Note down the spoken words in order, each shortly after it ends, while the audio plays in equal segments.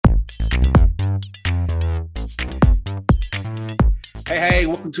Hey,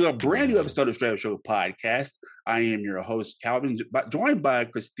 welcome to a brand new episode of Straight Up Show Podcast. I am your host, Calvin, joined by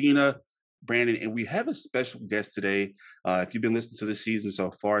Christina, Brandon, and we have a special guest today. If you've been listening to the season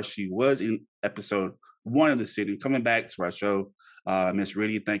so far, she was in episode 1 of the season. Coming back to our show, Miss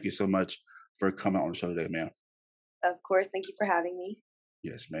Riddy, thank you so much for coming on the show today, ma'am. Of course, thank you for having me.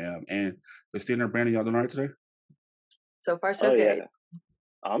 Yes, ma'am. And Christina, Brandon, y'all doing all right today? So far, so good. Yeah.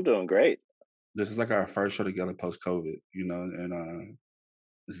 I'm doing great. This is like our first show together post-COVID, and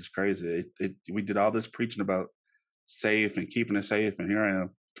this is crazy. We did all this preaching about safe and keeping it safe, and here I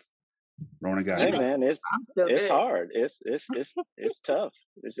am. Rona got Hey me. man, it's good. hard. It's tough.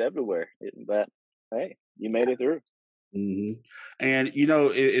 It's everywhere. But hey, you made it through. Mm-hmm. And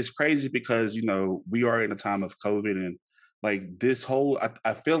it's crazy because we are in a time of COVID, and like this whole,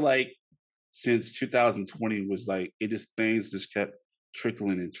 I feel like since 2020 was like things just kept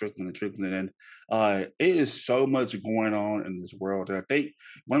trickling and trickling and trickling, and it is so much going on in this world. And I think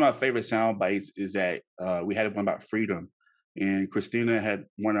one of my favorite sound bites is that we had one about freedom, and Christina had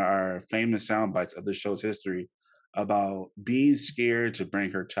one of our famous sound bites of the show's history about being scared to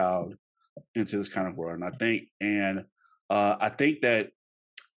bring her child into this kind of world. And I think that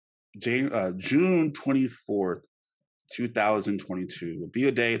June 24th, 2022 would be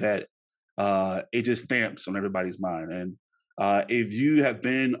a day that it just stamps on everybody's mind. And if you have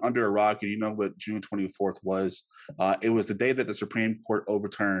been under a rock and you know what June 24th was, it was the day that the Supreme Court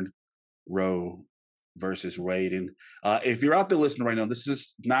overturned Roe versus Wade. And if you're out there listening right now, this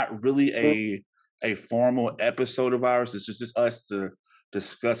is not really a formal episode of ours. This is just us to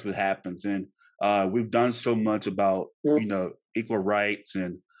discuss what happens. And we've done so much about equal rights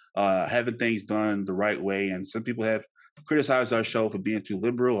and having things done the right way. And some people have criticized our show for being too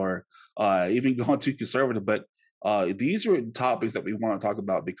liberal or even going too conservative. But these are topics that we want to talk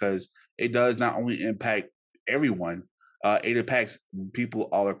about because it does not only impact everyone, it impacts people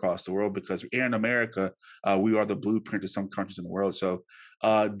all across the world, because here in America, we are the blueprint of some countries in the world. So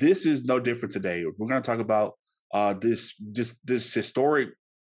this is no different today. We're going to talk about this historic,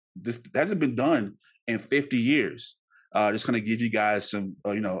 this hasn't been done in 50 years. Just going to give you guys some,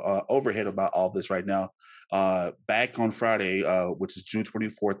 overhead about all this right now. Back on Friday, which is June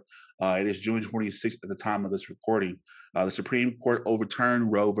 24th, it is June 26th at the time of this recording. The Supreme Court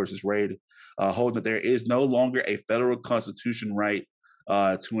overturned Roe versus Wade, holding that there is no longer a federal constitution right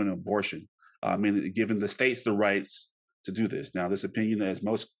to an abortion. Giving the states the rights to do this. Now, this opinion is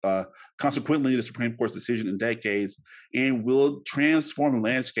most consequently the Supreme Court's decision in decades and will transform the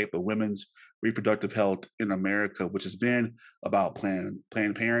landscape of women's reproductive health in America, which has been about Planned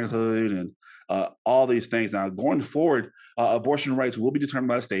Parenthood and all these things. Now, going forward, abortion rights will be determined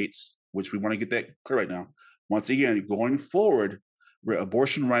by states, which we want to get that clear right now. Once again, going forward,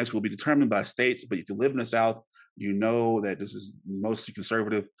 abortion rights will be determined by states. But if you live in the South, you know that this is mostly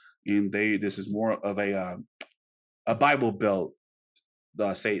conservative, and this is more of a Bible Belt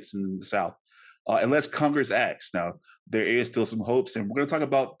states in the South, unless Congress acts. Now, there is still some hopes, and we're going to talk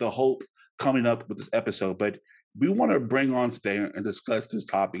about the hope coming up with this episode. But we want to bring on today and discuss this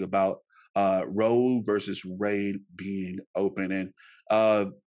topic about Roe versus Wade being open. And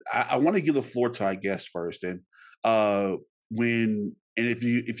I want to give the floor to our guest first. And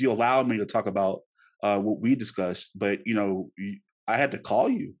if you allow me to talk about what we discussed, but I had to call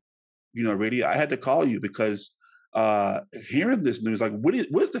you, Riddy, I had to call you because hearing this news, like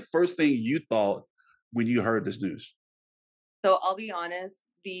what's the first thing you thought when you heard this news? So I'll be honest,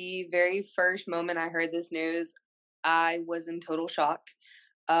 the very first moment I heard this news, I was in total shock.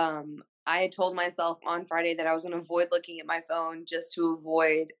 I had told myself on Friday that I was going to avoid looking at my phone just to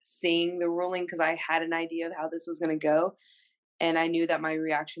avoid seeing the ruling, because I had an idea of how this was going to go. And I knew that my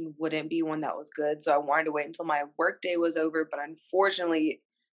reaction wouldn't be one that was good. So I wanted to wait until my workday was over. But unfortunately,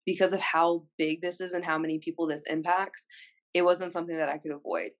 because of how big this is and how many people this impacts, it wasn't something that I could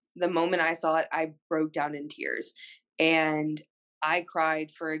avoid. The moment I saw it, I broke down in tears. And I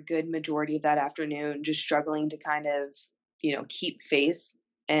cried for a good majority of that afternoon, just struggling to kind of, keep face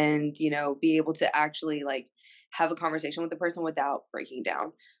and, be able to actually like have a conversation with the person without breaking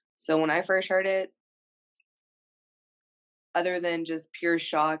down. So when I first heard it, other than just pure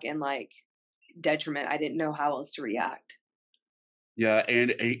shock and like detriment, I didn't know how else to react. Yeah,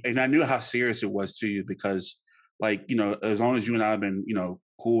 and I knew how serious it was to you because, like, as long as you and I have been,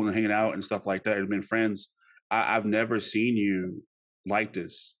 cool and hanging out and stuff like that, and been friends, I've never seen you like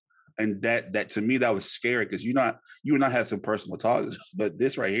this, and that to me that was scary because you and I had some personal talks, but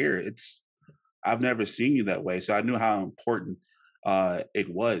this right here, I've never seen you that way, so I knew how important it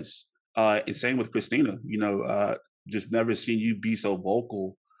was. And same with Christina, just never seen you be so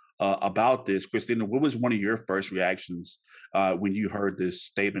vocal about this. Christina, what was one of your first reactions when you heard this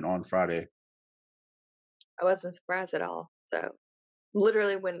statement on Friday? I wasn't surprised at all. So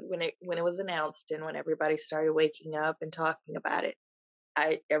literally when it was announced and when everybody started waking up and talking about it,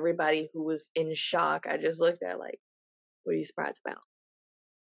 everybody who was in shock, I just looked at like, what are you surprised about?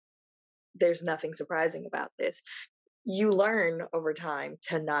 There's nothing surprising about this. You learn over time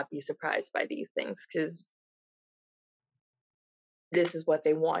to not be surprised by these things because this is what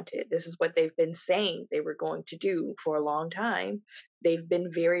they wanted. This is what they've been saying they were going to do for a long time. They've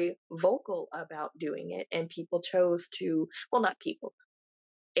been very vocal about doing it, and people chose to, well, not people,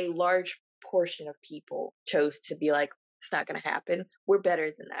 a large portion of people chose to be like, it's not going to happen. We're better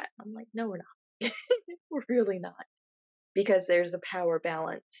than that. I'm like, no, we're not. We're really not. Because there's a power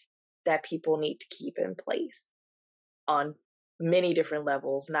balance that people need to keep in place on many different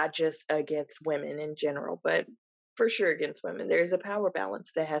levels, not just against women in general, but for sure against women. There's a power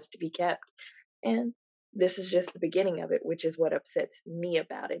balance that has to be kept. And this is just the beginning of it, which is what upsets me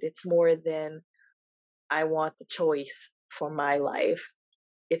about it. It's more than I want the choice for my life.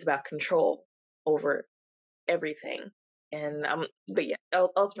 It's about control over everything. And but yeah,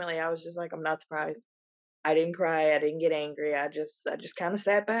 ultimately I was just like, I'm not surprised. I didn't cry, I didn't get angry. I just kind of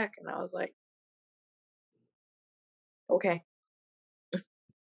sat back and I was like, okay.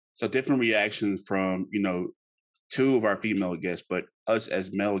 So different reactions from, two of our female guests, but us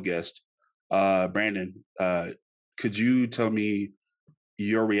as male guests. Brandon, could you tell me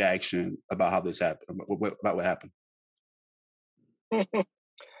your reaction about how this happened, about what happened?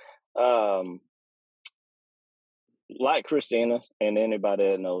 Like Christina and anybody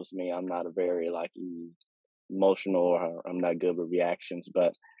that knows me, I'm not a very like emotional, or I'm not good with reactions.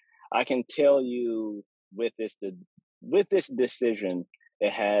 But I can tell you with this decision,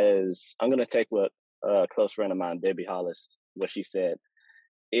 it has. I'm gonna take what a close friend of mine, Debbie Hollis, what she said.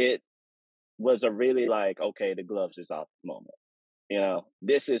 It was a really like, okay, the gloves is off moment.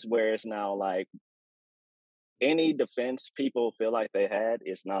 This is where it's now like any defense people feel like they had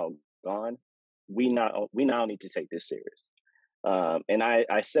is now gone. We now need to take this serious. And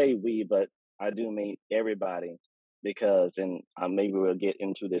I say we, but I do mean everybody, because, and maybe we'll get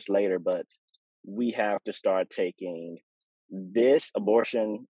into this later, but we have to start taking this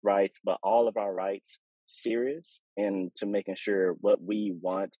abortion rights, but all of our rights serious, and to making sure what we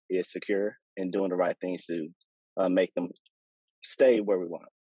want is secure and doing the right things to make them stay where we want.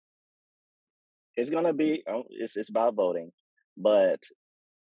 It's gonna be it's about voting, but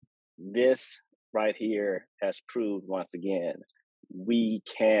this right here has proved once again we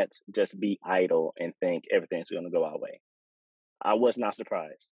can't just be idle and think everything's gonna go our way. I was not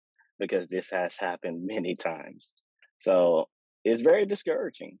surprised because this has happened many times. So it's very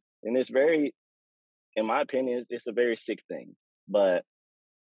discouraging, and it's very, in my opinion, it's a very sick thing. But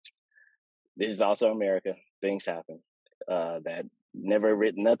this is also America. Things happen that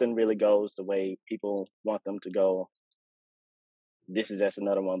nothing really goes the way people want them to go. This is just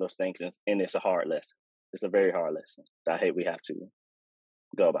another one of those things, and it's a hard lesson. It's a very hard lesson that I hate we have to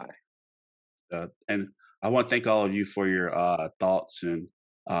go by. And I want to thank all of you for your thoughts and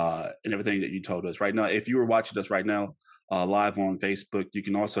everything that you told us right now. If you were watching us right now live on Facebook, you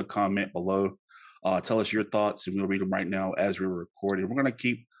can also comment below. Tell us your thoughts, and we'll read them right now as we're recording. We're going to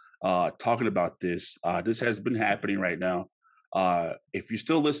keep talking about this. This has been happening right now. If you're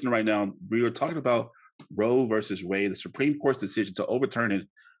still listening right now, we were talking about Roe versus Wade, the Supreme Court's decision to overturn it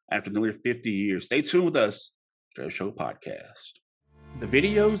after nearly 50 years. Stay tuned with us, Trev Show Podcast. The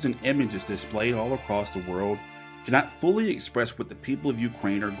videos and images displayed all across the world cannot fully express what the people of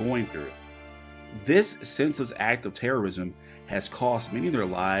Ukraine are going through. This senseless act of terrorism has cost many their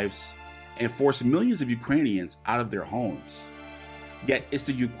lives and forced millions of Ukrainians out of their homes. Yet it's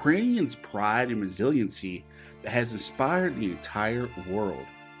the Ukrainians' pride and resiliency that has inspired the entire world.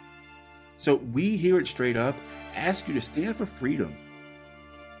 So we here at Straight Up ask you to stand for freedom,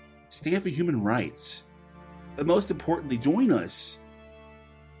 stand for human rights, but most importantly, join us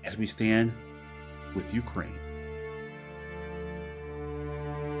as we stand with Ukraine.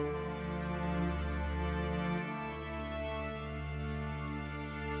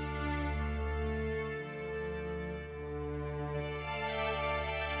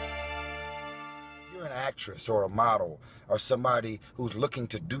 Actress or a model or somebody who's looking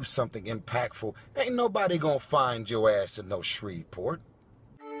to do something impactful, ain't nobody gonna find your ass in no Shreveport.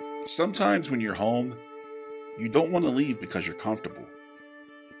 Sometimes when you're home, you don't want to leave because you're comfortable.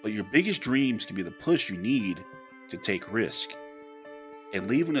 But your biggest dreams can be the push you need to take risk. And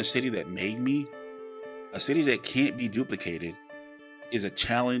leaving a city that made me, a city that can't be duplicated, is a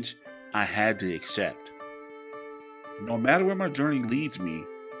challenge I had to accept. No matter where my journey leads me,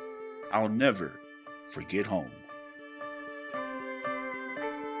 I'll never forget home.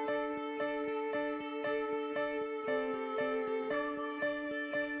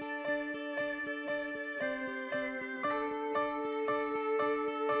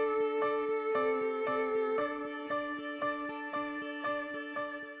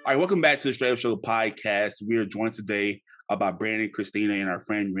 All right, welcome back to the Straight Up Show podcast. We are joined today by Brandon, Christina, and our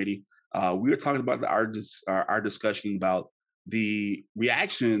friend Riddy. We are talking about our discussion about the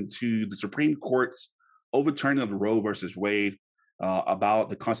reaction to the Supreme Court's overturning of Roe versus Wade about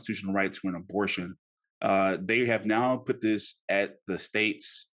the constitutional right to an abortion. They have now put this at the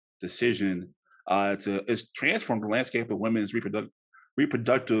state's decision to transform the landscape of women's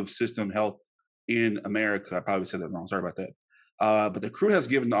reproductive system health in America. I probably said that wrong. Sorry about that. But the crew has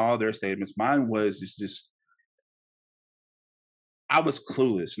given all their statements. Mine was just I was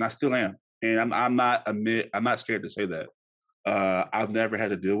clueless, and I still am. And I'm not scared to say that. I've never had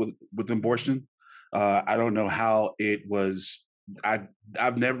to deal with abortion. I don't know how it was.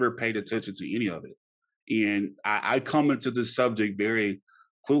 I've never paid attention to any of it, and I come into this subject very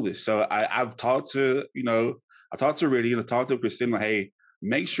clueless. So I've talked to Riddy and I talked to Christina. Hey,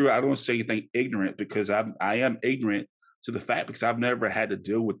 make sure I don't say anything ignorant because I am ignorant to the fact because I've never had to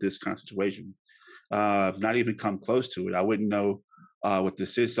deal with this kind of situation. Not even come close to it. I wouldn't know what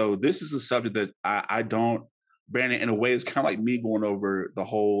this is. So this is a subject that I don't, Brandon, in a way, it's kind of like me going over the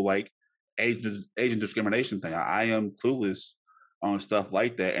whole like Asian discrimination thing. I am clueless on stuff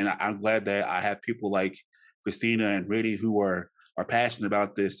like that. And I'm glad that I have people like Christina and Riddy who are passionate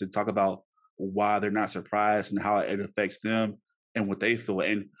about this to talk about why they're not surprised and how it affects them and what they feel.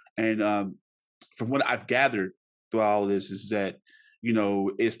 And from what I've gathered through all of this is that,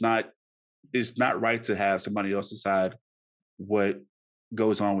 it's not right to have somebody else decide what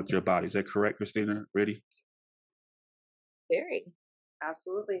goes on with your body. Is that correct, Christina? Riddy? Very.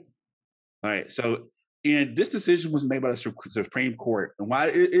 Absolutely. All right. So, and this decision was made by the Supreme Court. And why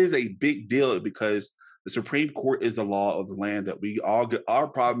it is a big deal because the Supreme Court is the law of the land that we all get our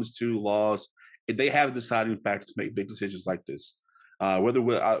problems to, laws, and they have a deciding factor to make big decisions like this. Whether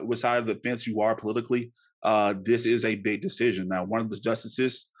what side of the fence you are politically, this is a big decision. Now, one of the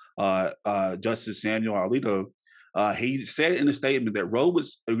justices, Justice Samuel Alito, he said in a statement that Roe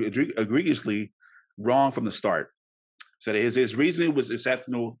was egregiously wrong from the start. Said his reasoning was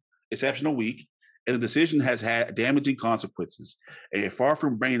exceptional weak, and the decision has had damaging consequences. And far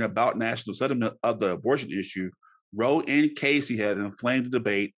from bringing about national settlement of the abortion issue, Roe and Casey have inflamed the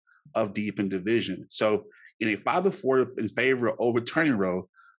debate of deepened division. So, in a 5-4 in favor of overturning Roe,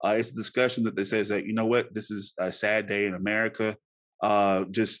 it's a discussion that says that, you know what, this is a sad day in America.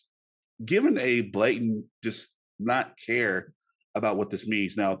 Just given a blatant, just not care about what this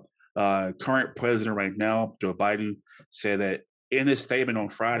means. Now, current president right now, Joe Biden, said that in his statement on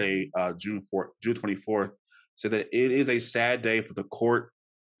Friday, June 24th, said that it is a sad day for the court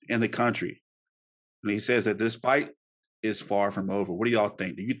and the country. And he says that this fight is far from over. What do y'all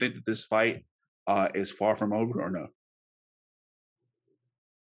think? Do you think that this fight is far from over or no?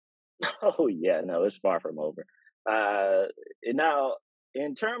 Oh yeah, no, it's far from over. Now,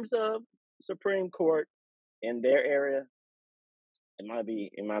 in terms of Supreme Court in their area, it might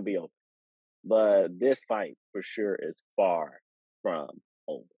be over, but this fight for sure is far from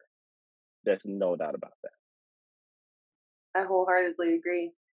over. There's no doubt about that. I wholeheartedly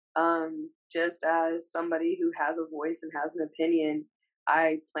agree. Just as somebody who has a voice and has an opinion,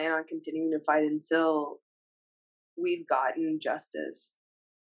 I plan on continuing to fight until we've gotten justice.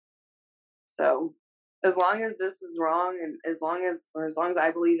 So as long as this is wrong and as long as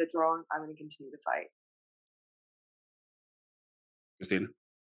I believe it's wrong, I'm going to continue to fight. Christina?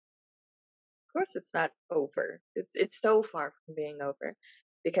 Of course it's not over. It's so far from being over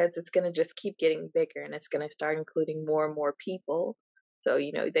because it's going to just keep getting bigger and it's going to start including more and more people. So,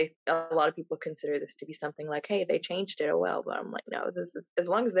 a lot of people consider this to be something like, hey, they changed it. Oh, well, but I'm like, no, this is, as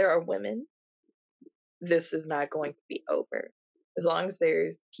long as there are women, this is not going to be over. As long as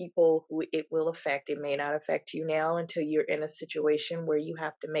there's people who it will affect, it may not affect you now until you're in a situation where you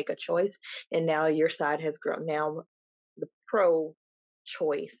have to make a choice. And now your side has grown. Now the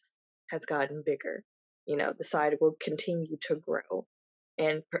pro-choice has gotten bigger. The side will continue to grow.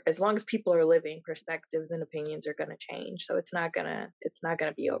 And as long as people are living, perspectives and opinions are going to change. So it's not gonna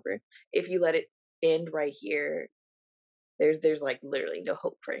be over. If you let it end right here, there's like literally no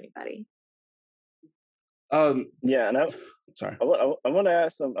hope for anybody. Yeah, and sorry. I want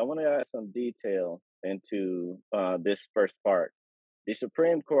to add some detail into this first part. The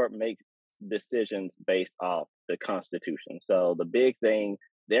Supreme Court makes decisions based off the Constitution. So the big thing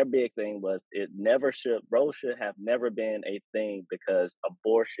their big thing was Roe should have never been a thing because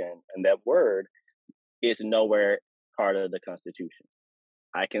abortion and that word is nowhere part of the Constitution.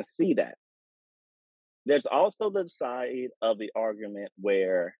 I can see that. There's also the side of the argument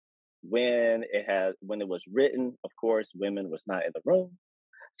where when it was written, of course, women was not in the room.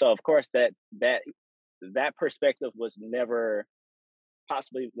 So of course that perspective was never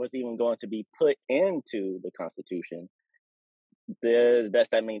possibly was even going to be put into the Constitution. Does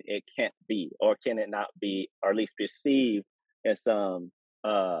that mean it can't be, or can it not be, or at least perceived in some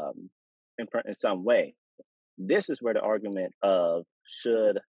in some way? This is where the argument of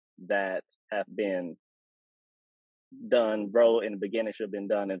should that have been done, Roe in the beginning should have been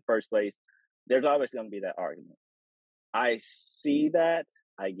done in the first place. There's always going to be that argument. I see that.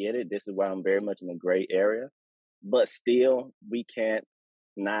 I get it. This is why I'm very much in the gray area. But still, we can't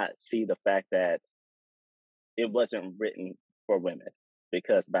not see the fact that it wasn't written for women,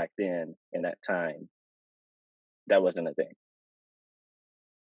 because back then, in that time, that wasn't a thing.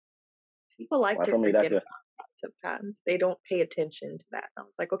 People like to forget about that sometimes. They don't pay attention to that. I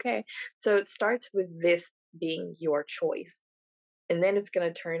was like, okay, so it starts with this being your choice. And then it's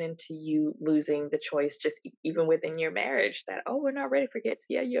going to turn into you losing the choice just even within your marriage that, oh, we're not ready for kids.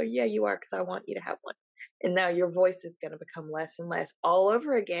 Yeah, you are, because I want you to have one. And now your voice is going to become less and less all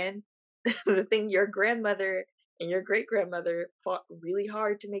over again. The thing your grandmother and your great-grandmother fought really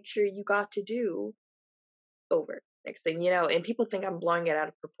hard to make sure you got to do over. Next thing you know, and people think I'm blowing it out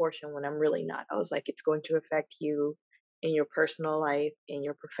of proportion when I'm really not. I was like, it's going to affect you in your personal life, in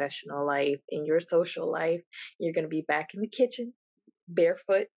your professional life, in your social life. You're going to be back in the kitchen,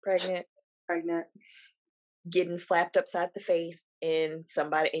 barefoot, pregnant, getting slapped upside the face, and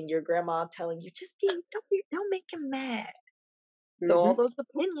your grandma telling you, don't make him mad. Mm-hmm. So all those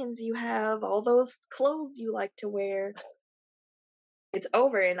opinions you have, all those clothes you like to wear, it's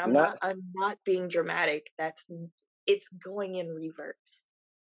over. And I'm not being dramatic. It's going in reverse.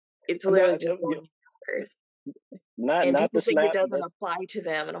 It's literally just going in reverse. And people think it doesn't apply to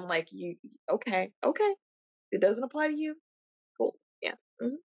them, and I'm like, okay, it doesn't apply to you. Cool, yeah.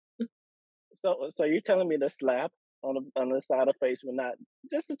 Mm-hmm. So you're telling me the slap on the side of the face was not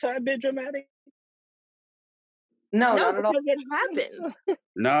just a tiny bit dramatic? No, not at all. Because it happened.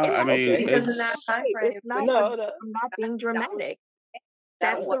 No, I mean, because in that time frame, I'm not being dramatic.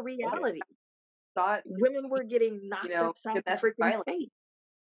 That's the reality. Thought women were getting knocked upside the freaking face.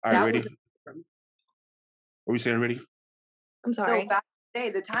 All right, ready? What are we saying, ready? I'm sorry. So back in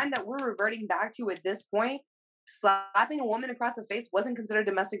the day, the time that we're reverting back to at this point, slapping a woman across the face wasn't considered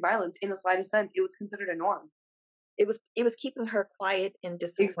domestic violence in the slightest sense. It was considered a norm. It was keeping her quiet and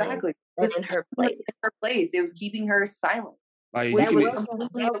disciplined. Exactly. It was in her place. It was keeping her silent. Like, that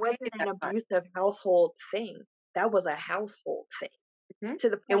wasn't an abusive household thing. That was a household thing. Mm-hmm. To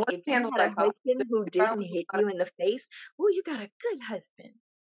the point, if you had a husband who didn't hit you in the face, you got a good husband.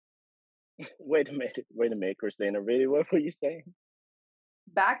 Wait a minute, Christina. Really, what were you saying?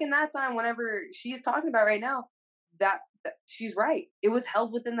 Back in that time, whenever she's talking about right now, that she's right. It was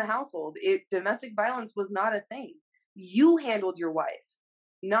held within the household. Domestic violence was not a thing. You handled your wife,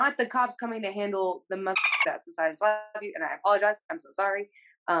 not the cops coming to handle the mother that decided to slap you. And I apologize. I'm so sorry.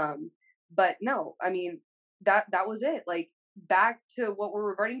 But no, I mean, that was it. Like, back to what we're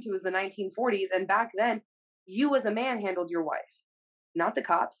reverting to is the 1940s. And back then, you as a man handled your wife, not the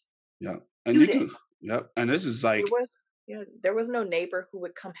cops. Yeah. And and this is like, there was no neighbor who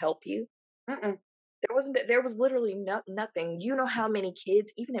would come help you. Mm-mm. There was literally nothing. You know how many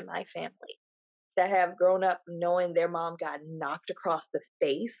kids, even in my family, that have grown up knowing their mom got knocked across the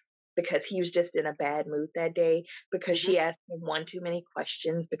face because he was just in a bad mood that day, because she asked him one too many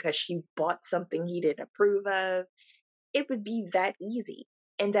questions, because she bought something he didn't approve of. It would be that easy.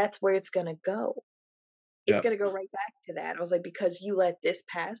 And that's where it's going to go. It's going to go right back to that. I was like, because you let this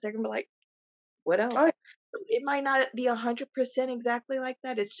pass, they're going to be like, what else? Oh. It might not be 100% exactly like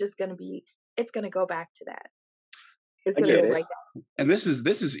that. It's just going to go back to that. It's going to go right back. And this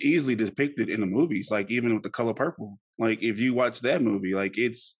is easily depicted in the movies, like even with The Color Purple. Like, if you watch that movie, like,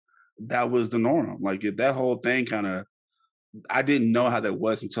 that was the norm. Like, that whole thing kind of, I didn't know how that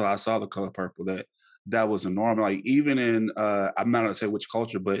was until I saw The Color Purple, that was a norm. Like, even in, I'm not going to say which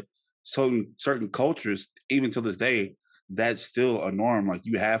culture, but certain cultures, even to this day, that's still a norm. Like,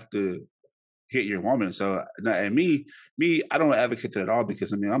 you have to hit your woman. So, and me, I don't advocate that at all,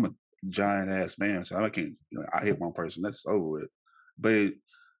 because I mean, I'm a giant ass man, so I can't. I hit one person, that's over with. But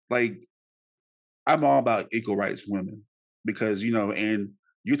like, I'm all about equal rights for women, because and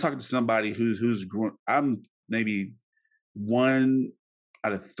you're talking to somebody who's grown. I'm maybe 1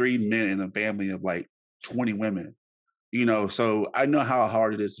 out of 3 men in a family of like 20 women. So I know how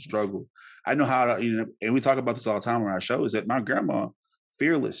hard it is to struggle. I know how to, and we talk about this all the time on our show, is that my grandma,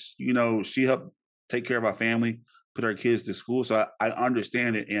 fearless, she helped take care of our family, put our kids to school. So I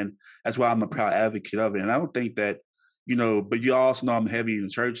understand it. And that's why I'm a proud advocate of it. And I don't think that, but you also know I'm heavy in the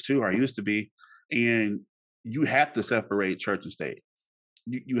church too, or I used to be. And you have to separate church and state.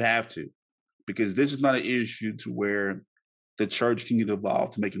 You have to, because this is not an issue to where the church can get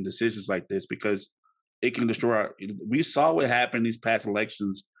involved to making decisions like this, because it can destroy we saw what happened these past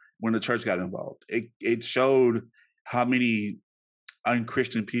elections when the church got involved. It showed how many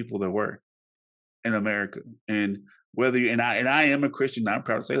unchristian people there were in America. And I am a Christian, I'm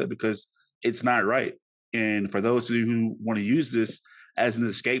proud to say that, because it's not right. And for those of you who want to use this as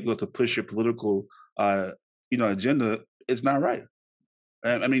an scapegoat to push your political agenda, it's not right.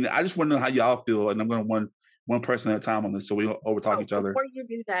 I mean, I just want to know how y'all feel, and I'm going to one person at a time on this, so we don't overtalk each other. Before you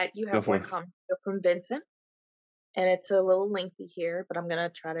do that, you Go have for one it. comment from Vincent, and it's a little lengthy here, but I'm going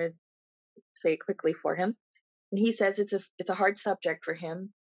to try to say it quickly for him. And he says it's a hard subject for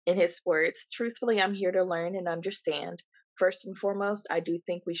him. In his words, truthfully, I'm here to learn and understand. First and foremost, I do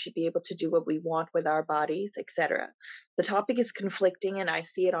think we should be able to do what we want with our bodies, etc. The topic is conflicting, and I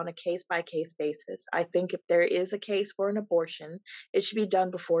see it on a case-by-case basis. I think if there is a case for an abortion, it should be done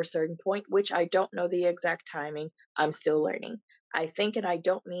before a certain point, which I don't know the exact timing. I'm still learning. I think, and I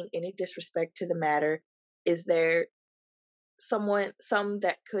don't mean any disrespect to the matter, is there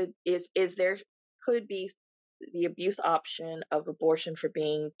there could be the abuse option of abortion for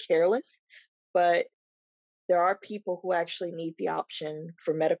being careless, but there are people who actually need the option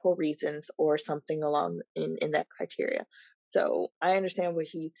for medical reasons or something along in that criteria. So I understand what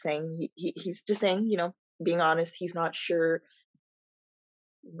he's saying. He's just saying, being honest, he's not sure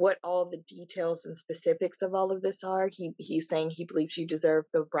what all the details and specifics of all of this are. He's saying he believes you deserve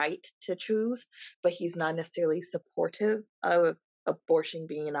the right to choose, but he's not necessarily supportive of abortion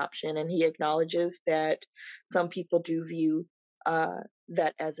being an option. And he acknowledges that some people do view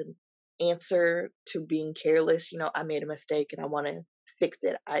that as an answer to being careless. I made a mistake and I want to fix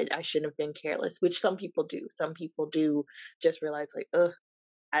it. I shouldn't have been careless, which some people do. Some people do just realize, like,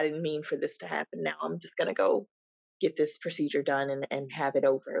 I didn't mean for this to happen. Now I'm just going to go get this procedure done and have it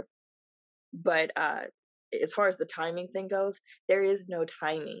over. But as far as the timing thing goes, there is no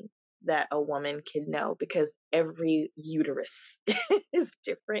timing that a woman can know, because every uterus is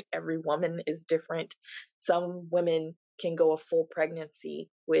different. Every woman is different. Some women can go a full pregnancy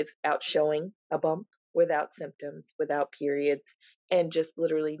without showing a bump, without symptoms, without periods, and just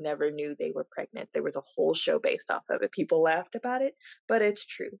literally never knew they were pregnant. There was a whole show based off of it. People laughed about it, but it's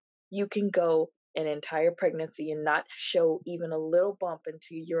true. You can go an entire pregnancy and not show even a little bump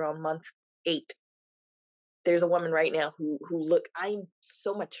until you're on month 8. There's a woman right now who I'm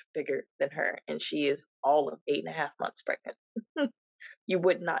so much bigger than her, and she is all of 8.5 months pregnant. You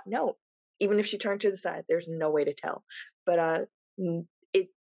would not know. Even if she turned to the side, there's no way to tell. But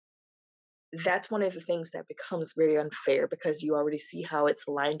that's one of the things that becomes very unfair, because you already see how it's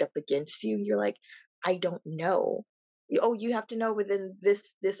lined up against you. You're like, I don't know. You have to know within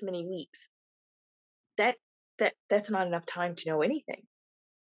this many weeks. That's not enough time to know anything.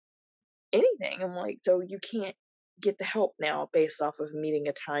 I'm like, so you can't get the help now based off of meeting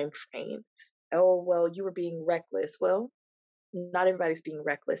a time frame. Oh, well, you were being reckless. Well, not everybody's being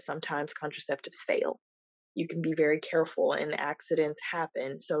reckless. Sometimes contraceptives fail. You can be very careful and accidents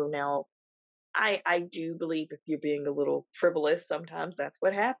happen. So now I do believe if you're being a little frivolous, sometimes that's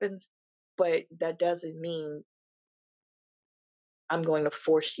what happens. But that doesn't mean I'm going to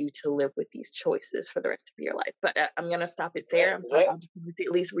force you to live with these choices for the rest of your life. But I'm going to stop it there. I'm sorry. I'll just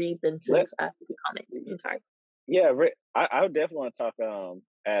at least read Vincent's comment. I'm sorry. Yeah, I would definitely want to talk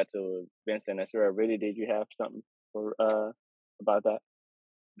add to Vincent as well. Really, did you have something for about that?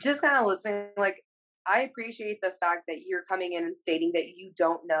 Just kind of listening, like, I appreciate the fact that you're coming in and stating that you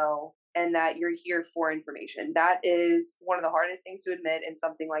don't know and that you're here for information. That is one of the hardest things to admit in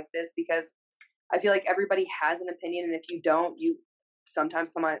something like this, because I feel like everybody has an opinion, and if you don't, you sometimes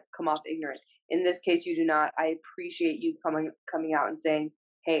come off ignorant. In this case, you do not. I appreciate you coming out and saying,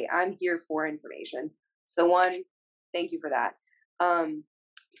 "Hey, I'm here for information." So 1, thank you for that.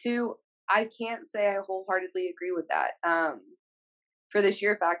 2, I can't say I wholeheartedly agree with that. For the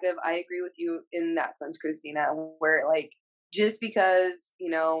sheer fact of, I agree with you in that sense, Christina, where, like, just because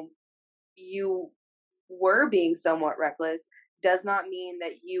you were being somewhat reckless does not mean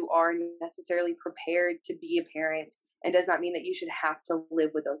that you are necessarily prepared to be a parent, and does not mean that you should have to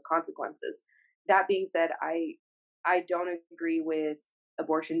live with those consequences. That being said, I don't agree with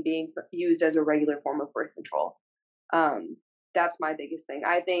abortion being used as a regular form of birth control. That's my biggest thing.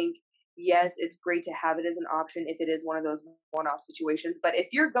 I think yes, it's great to have it as an option if it is one of those one-off situations. But if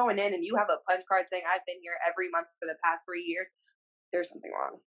you're going in and you have a punch card saying, I've been here every month for the past 3 years, there's something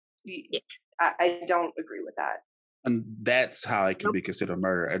wrong. Yeah. I don't agree with that. And that's how it can Nope. be considered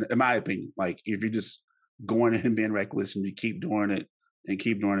murder, in my opinion. Like if you're just going in and being reckless and you keep doing it and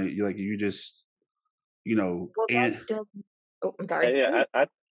keep doing it, you just, Well, that and doesn't. Oh, I'm Yeah, sorry. Go yeah, ahead.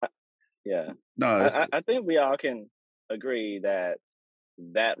 yeah. no, it's I think we all can agree that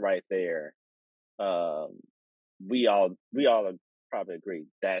that right there, um, we all probably agree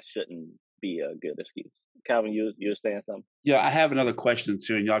that shouldn't be a good excuse. Calvin, you were saying something? yeah. I have another question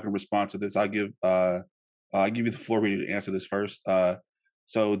too, and y'all can respond to this. I'll give you the floor ready to answer this first.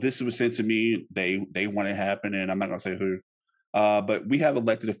 So this was sent to me. They want it happen, and I'm not gonna say who. But we have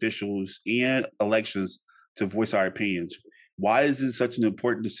elected officials and elections to voice our opinions. Why is this such an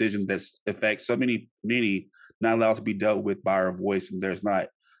important decision that affects so many not allowed to be dealt with by our voice? And there's not.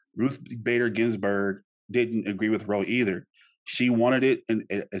 Ruth Bader Ginsburg didn't agree with Roe either. She wanted it in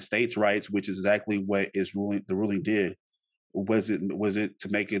states' rights, which is exactly what is ruling. The ruling did. Was it to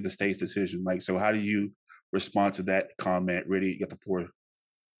make it the state's decision? Like, so how do you respond to that comment? Really, you got the floor.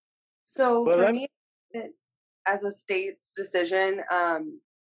 So Well, for let me, me, as a state's decision,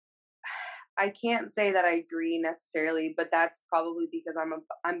 I can't say that I agree necessarily, but that's probably because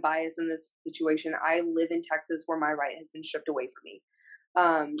I'm biased in this situation. I live in Texas where my right has been stripped away from me.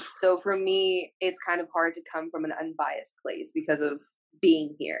 So for me, it's kind of hard to come from an unbiased place because of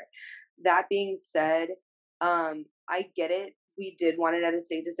being here. That being said, I get it. We did want it at a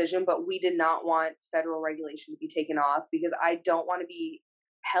state decision, but we did not want federal regulation to be taken off because I don't want to be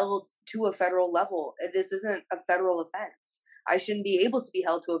held to a federal level. This isn't a federal offense. I shouldn't be able to be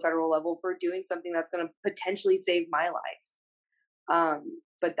held to a federal level for doing something that's going to potentially save my life.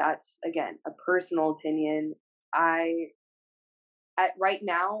 But that's again a personal opinion. Right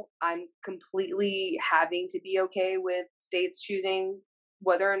now, I'm completely having to be okay with states choosing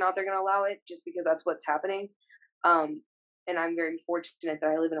whether or not they're going to allow it, just because that's what's happening. And I'm very fortunate that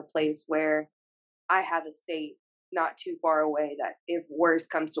I live in a place where I have a state not too far away that if worse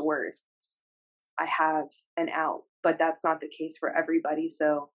comes to worse, I have an out. But that's not the case for everybody.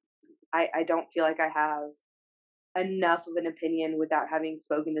 So I don't feel like I have enough of an opinion without having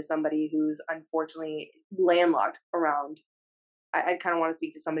spoken to somebody who's unfortunately landlocked around. I kind of want to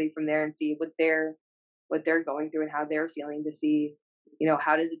speak to somebody from there and see what they're going through and how they're feeling to see,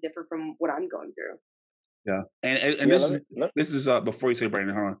 how does it differ from what I'm going through. Yeah, and yeah, this is let, this is before you say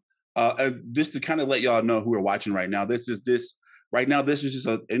Brandon, hold on. Just to kind of let y'all know who are watching right now. This right now. This is just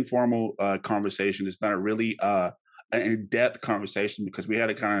an informal conversation. It's not a really an in-depth conversation because we had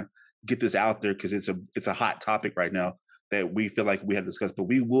to kind of get this out there because it's a hot topic right now that we feel like we had discussed. But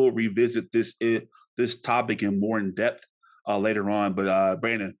we will revisit this topic in more in depth later on. But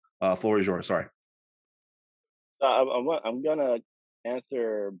Brandon, floor is yours. Sorry. so I'm gonna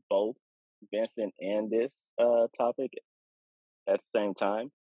answer both Vincent and this topic at the same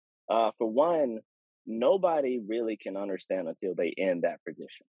time. For one, nobody really can understand until they in that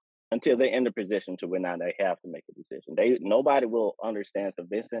position. Until they in the position to where now they have to make a decision. Nobody will understand. So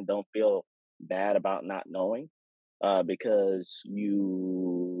Vincent, don't feel bad about not knowing, because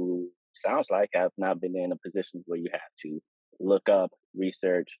you sounds like have not been in a position where you have to look up,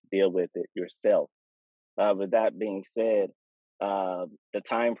 research, deal with it yourself. With that being said, the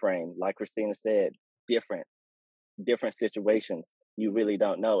time frame, like Christina said, different different situations. You really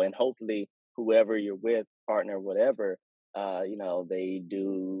don't know, and hopefully, whoever you're with, partner, whatever, they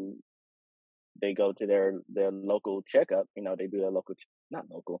do. They go to their local checkup. They do a local, not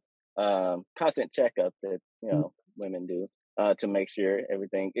local, constant checkup that women do to make sure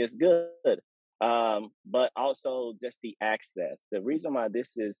everything is good. But also just the access. The reason why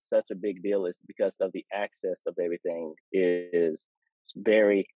this is such a big deal is because of the access of everything is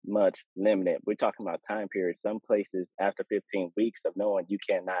very much limited. We're talking about time periods. Some places after 15 weeks of knowing you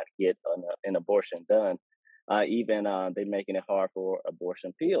cannot get an abortion done, even they're making it hard for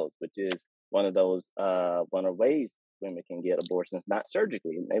abortion pills, which is one of the ways women can get abortions, not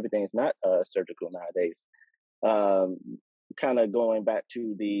surgically. Everything is not surgical nowadays. Um, kind of going back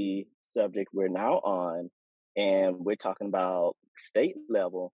to the subject we're now on, and we're talking about state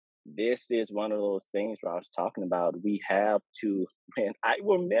level. This is one of those things where I was talking about. We have to, and I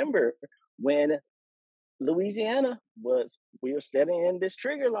remember when Louisiana we were setting in this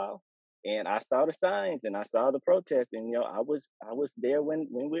trigger law, and I saw the signs and I saw the protests, and I was there when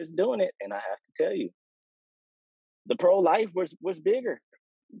we was doing it, and I have to tell you, the pro life was bigger.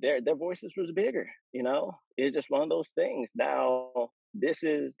 Their voices was bigger. It's just one of those things. Now this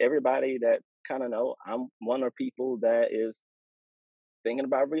is everybody that kind of know I'm one of the people that is thinking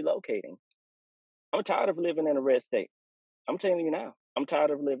about relocating. I'm tired of living in a red state. I'm telling you now, I'm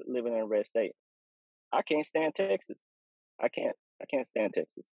tired of living in a red state. I can't stand Texas. I can't stand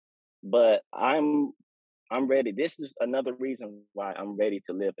Texas. But I'm ready. This is another reason why I'm ready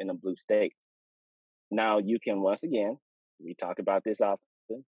to live in a blue state. Now you can once again, we talk about this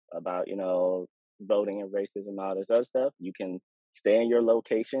often about, voting and racism and all this other stuff. You can stay in your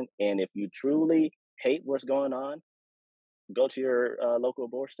location, and if you truly hate what's going on, go to your local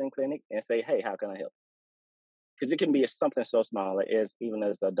abortion clinic and say, "Hey, how can I help?" Because it can be something so small as even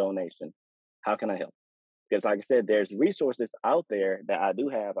as a donation. How can I help? Because, like I said, there's resources out there that I do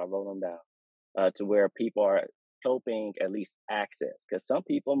have. I wrote them down to where people are helping at least access. Because some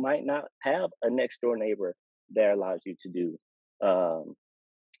people might not have a next door neighbor that allows you to do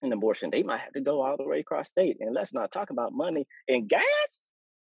an abortion. They might have to go all the way across state. And let's not talk about money and gas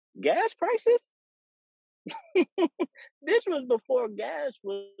prices. This was before gas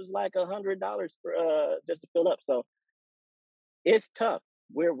was like $100 for just to fill up. So it's tough.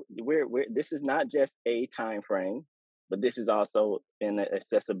 We're this is not just a time frame, but this is also an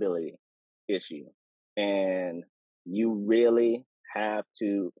accessibility issue. And you really have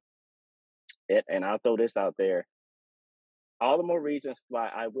to, and I'll throw this out there, all the more reasons why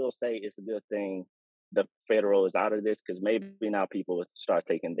I will say it's a good thing the federal is out of this, because maybe now people will start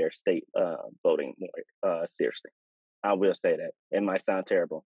taking their state voting more seriously. I will say that. It might sound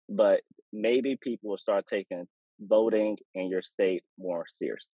terrible, but maybe people will start taking voting in your state more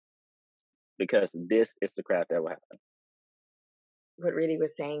seriously, because this is the crap that will happen. What Rudy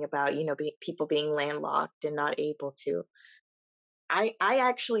was saying about, people being landlocked and not able to. I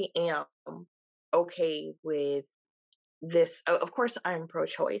actually am okay with this. Of course, I'm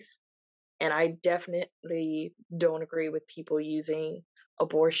pro-choice, and I definitely don't agree with people using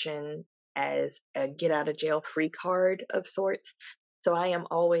abortion as a get out of jail free card of sorts. So I am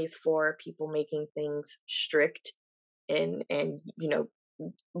always for people making things strict, and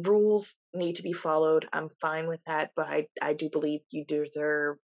rules need to be followed. I'm fine with that, but I do believe you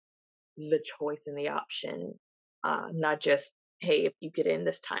deserve the choice and the option, not just, hey, if you get in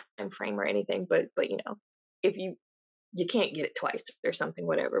this time frame or anything, but if you can't get it twice or something,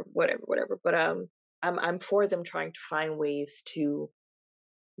 whatever. But I'm for them trying to find ways to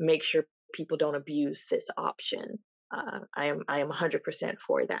make sure people don't abuse this option. I am 100%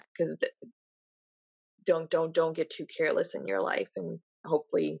 for that, because don't get too careless in your life, and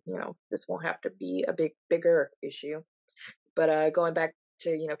hopefully this won't have to be a bigger issue. But going back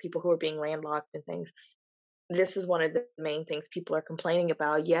to people who are being landlocked and things, this is one of the main things people are complaining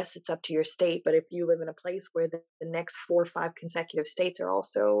about. Yes, it's up to your state, but if you live in a place where the next 4 or 5 consecutive states are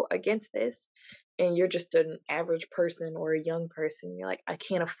also against this, and you're just an average person or a young person, you're like, I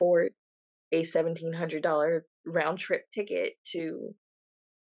can't afford a $1,700 round trip ticket to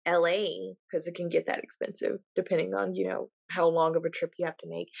LA, because it can get that expensive depending on how long of a trip you have to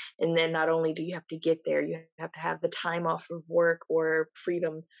make. And then not only do you have to get there, you have to have the time off of work or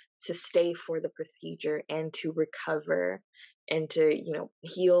freedom to stay for the procedure and to recover and to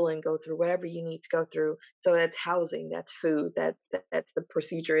heal and go through whatever you need to go through. So that's housing, that's food, that's the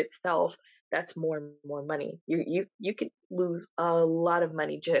procedure itself. That's more money. You could lose a lot of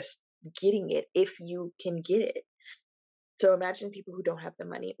money just getting it, if you can get it. So imagine people who don't have the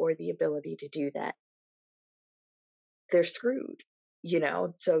money or the ability to do that. They're screwed,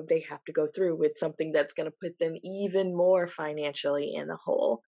 so they have to go through with something that's going to put them even more financially in the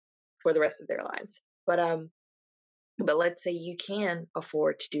hole for the rest of their lives. But let's say you can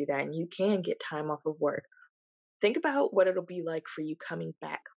afford to do that and you can get time off of work. Think about what it'll be like for you coming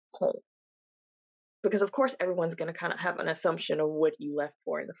back home. Because of course everyone's going to kind of have an assumption of what you left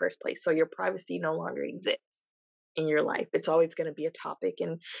for in the first place. So your privacy no longer exists in your life. It's always going to be a topic,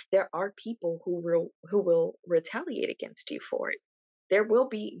 and there are people who will retaliate against you for it. There will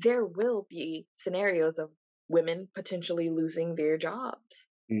be scenarios of women potentially losing their jobs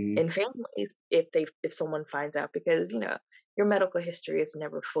and families if someone finds out, because your medical history is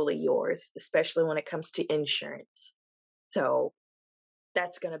never fully yours, especially when it comes to insurance. So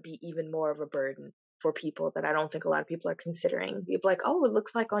that's going to be even more of a burden for people that I don't think a lot of people are considering. You'd be like, oh, it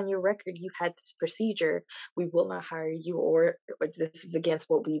looks like on your record you had this procedure. We will not hire you, or this is against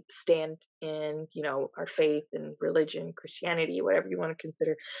what we stand in, our faith and religion, Christianity, whatever you want to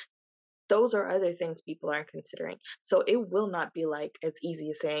consider. Those are other things people aren't considering. So it will not be like as easy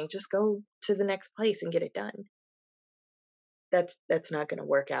as saying, just go to the next place and get it done. That's not going to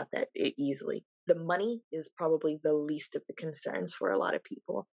work out that easily. The money is probably the least of the concerns for a lot of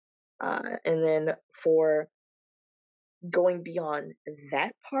people. And then for going beyond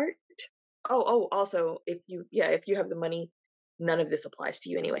that part, also if you have the money, none of this applies to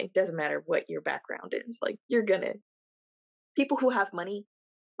you anyway. Doesn't matter what your background is. Like, people who have money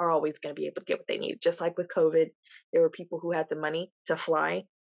are always going to be able to get what they need. Just like with COVID, there were people who had the money to fly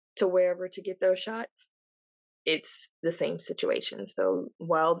to wherever to get those shots. It's the same situation. So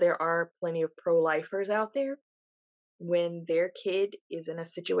while there are plenty of pro-lifers out there, when their kid is in a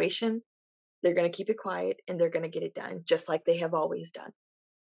situation, they're going to keep it quiet and they're going to get it done, just like they have always done.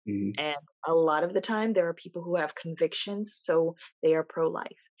 Mhm. And a lot of the time, there are people who have convictions, so they are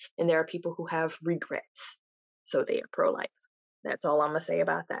pro-life. And there are people who have regrets, so they are pro-life. That's all I'm going to say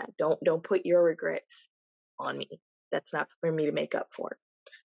about that. Don't put your regrets on me. That's not for me to make up for.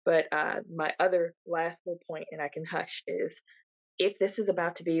 But my other last little point, and I can hush, is if this is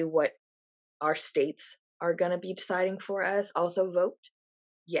about to be what our states are going to be deciding for us, also vote.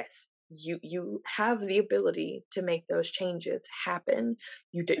 Yes, you have the ability to make those changes happen.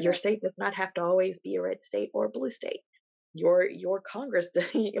 Your state does not have to always be a red state or a blue state. Your Congress,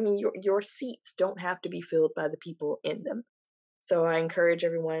 your seats don't have to be filled by the people in them. So I encourage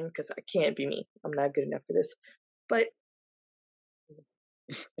everyone, because I can't be me. I'm not good enough for this. But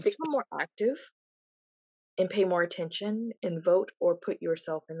become more active and pay more attention and vote or put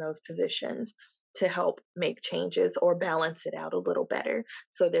yourself in those positions to help make changes or balance it out a little better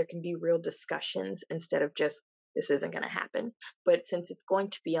so there can be real discussions instead of just, this isn't going to happen. But since it's going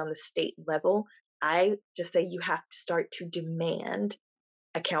to be on the state level, I just say you have to start to demand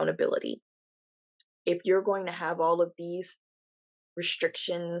accountability. If you're going to have all of these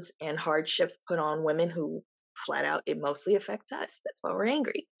restrictions and hardships put on women who flat out, it mostly affects us. That's why we're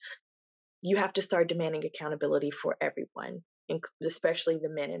angry. You have to start demanding accountability for everyone, especially the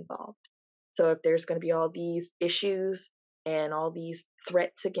men involved. So if there's going to be all these issues and all these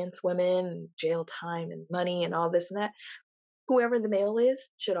threats against women, jail time and money and all this and that, whoever the male is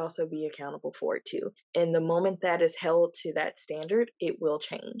should also be accountable for it too. And the moment that is held to that standard, it will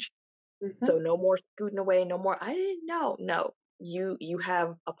change. Mm-hmm. So no more scooting away, no more, I didn't know. No, you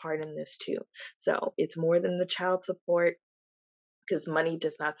have a part in this too. So it's more than the child support, because money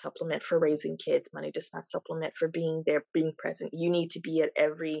does not supplement for raising kids. Money does not supplement for being there, being present. You need to be at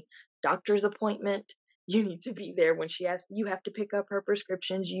every doctor's appointment. You need to be there when she asks. You have to pick up her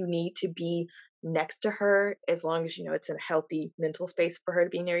prescriptions. You need to be next to her, as long as it's a healthy mental space for her to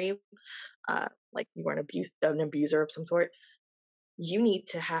be near you. Like you are an abuser of some sort. You need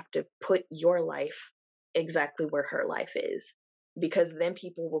to have to put your life exactly where her life is, because then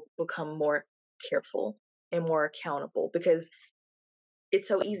people will become more careful and more accountable, because it's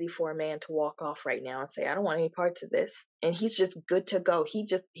so easy for a man to walk off right now and say, I don't want any parts of this. And he's just good to go. He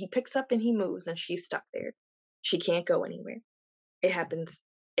picks up and he moves and she's stuck there. She can't go anywhere. It happens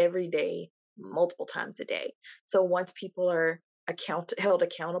every day, multiple times a day. So once people are held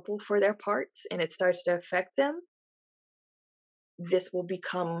accountable for their parts and it starts to affect them, this will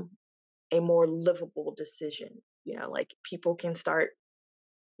become a more livable decision. Like people can start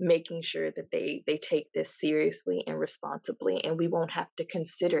making sure that they take this seriously and responsibly, and we won't have to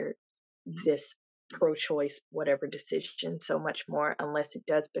consider this pro-choice whatever decision so much more unless it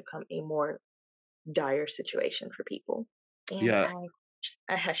does become a more dire situation for people. And yeah,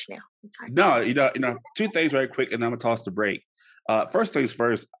 I hush now. I'm sorry. No, two things very quick, and I'm gonna toss the break. First things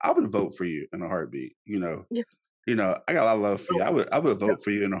first, I would vote for you in a heartbeat. Yeah. I got a lot of love for you. I would vote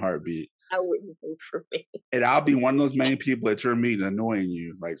for you in a heartbeat. I wouldn't vote for me. And I'll be one of those main people at your meeting annoying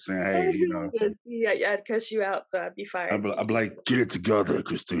you, like saying, hey, Yeah, I'd cuss you out, so I'd be fired. I'd be like, get it together,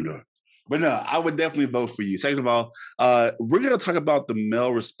 Christina. But no, I would definitely vote for you. Second of all, we're going to talk about the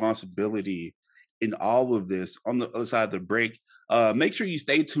male responsibility in all of this on the other side of the break. Make sure you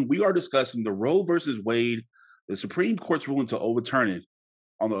stay tuned. We are discussing the Roe versus Wade, the Supreme Court's ruling to overturn it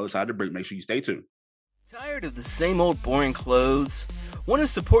on the other side of the break. Make sure you stay tuned. Tired of the same old boring clothes? Want to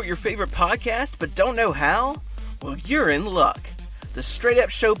support your favorite podcast but don't know how? Well, you're in luck. The Straight Up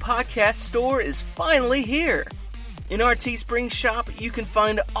Show podcast store is finally here. In our Teespring shop, you can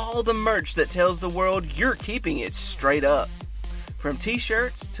find all the merch that tells the world you're keeping it straight up. From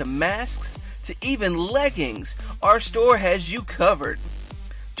t-shirts to masks to even leggings, our store has you covered.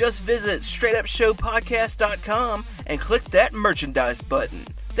 Just visit straightupshowpodcast.com and click that merchandise button.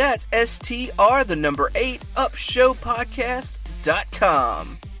 That's STR8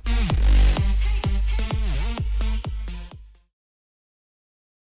 upshowpodcast.com.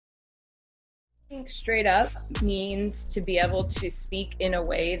 I think straight up means to be able to speak in a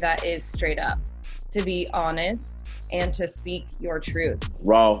way that is straight up, to be honest, and to speak your truth.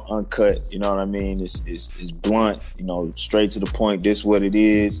 Raw, uncut, you know what I mean? It's blunt, straight to the point. This is what it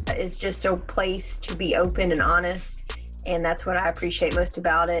is. It's just a place to be open and honest, and that's what I appreciate most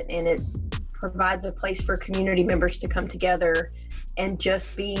about it. And it provides a place for community members to come together and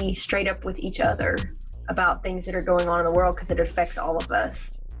just be straight up with each other about things that are going on in the world, because it affects all of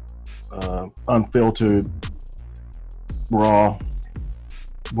us. Unfiltered, raw,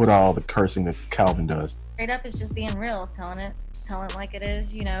 with all the cursing that Calvin does. Straight up is just being real, telling it like it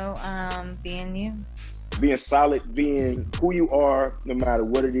is, being you. Being solid, being who you are, no matter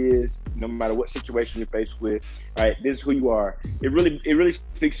what it is, no matter what situation you're faced with. Right, this is who you are. It really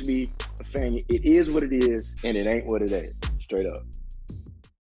speaks to me, saying it is what it is, and it ain't what it ain't. Straight up.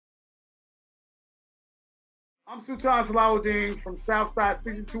 I'm Sultan Salahuddin from Southside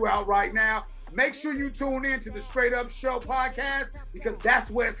Season 2 out right now. Make sure you tune in to the Straight Up Show podcast, because that's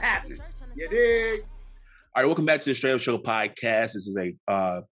where it's happening. You dig? All right, welcome back to the Straight Up Show podcast. This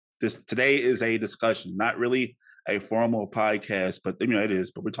is today is a discussion, not really a formal podcast, but it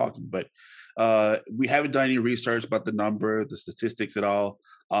is. But we're talking. But we haven't done any research about the number, the statistics at all.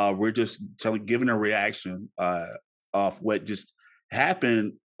 We're just giving a reaction of what just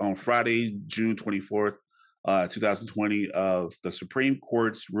happened on Friday, June 24th. 2020, of the Supreme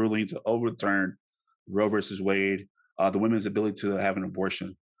Court's ruling to overturn Roe versus Wade, the women's ability to have an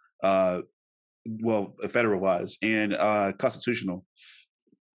abortion, federal-wise and constitutional,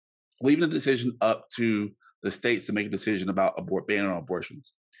 leaving the decision up to the states to make a decision about ban on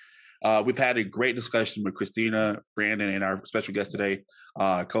abortions. We've had a great discussion with Christina, Brandon, and our special guest today,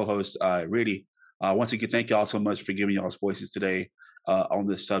 co-host Riddy. Once again, thank y'all so much for giving y'all's voices today on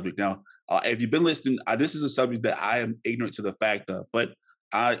this subject. Now, if you've been listening, this is a subject that I am ignorant to the fact of, but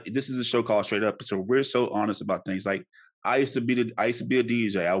this is a show called Straight Up, so we're so honest about things. Like I used to be a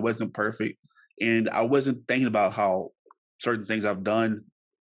DJ. I wasn't perfect, and I wasn't thinking about how certain things I've done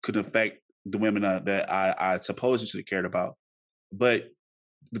could affect the women that I supposedly should have cared about. But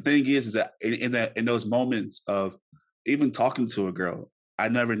the thing is that in those moments of even talking to a girl, I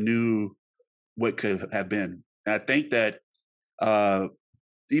never knew what could have been. And I think that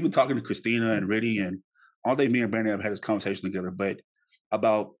even talking to Christina and Riddy, and all day me and Brandon have had this conversation together, but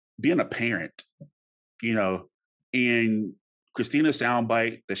about being a parent, and Christina's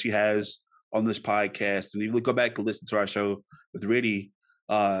soundbite that she has on this podcast, and if you go back and listen to our show with Riddy,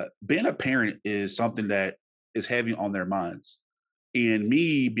 being a parent is something that is heavy on their minds. And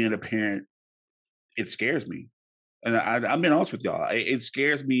me being a parent, it scares me. And I'm being honest with y'all. It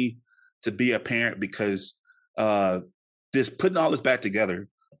scares me to be a parent because just putting all this back together,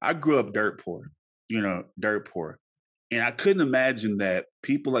 I grew up dirt poor. And I couldn't imagine that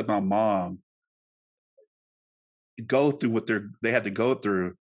people like my mom go through what they had to go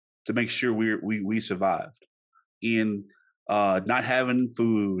through to make sure we survived. And not having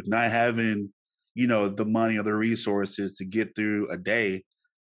food, not having, the money or the resources to get through a day.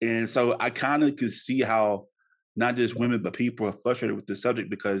 And so I kind of could see how not just women, but people are frustrated with this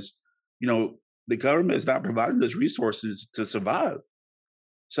subject because, the government is not providing us resources to survive.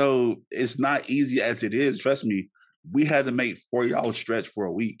 So it's not easy as it is. Trust me, we had to make $40 stretch for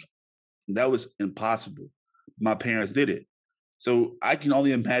a week. And that was impossible. My parents did it. So I can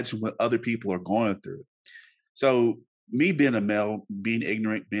only imagine what other people are going through. So me being a male, being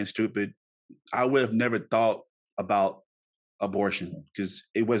ignorant, being stupid, I would have never thought about abortion because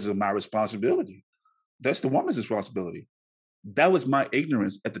it wasn't my responsibility. That's the woman's responsibility. That was my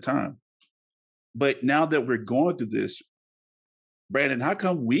ignorance at the time. But now that we're going through this, Brandon, how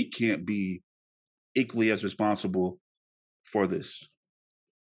come we can't be equally as responsible for this?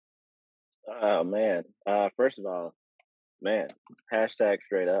 Oh man! First of all, man, hashtag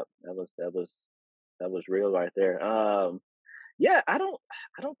straight up. That was real right there. Yeah, I don't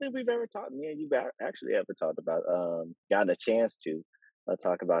think we've ever talked. Me and you actually ever talked about gotten a chance to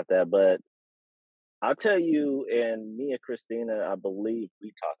talk about that. But I'll tell you, and me and Christina, I believe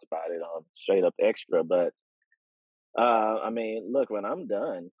we talked about it on Straight Up Extra. But look, when I'm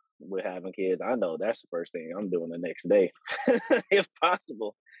done with having kids, I know that's the first thing I'm doing the next day, if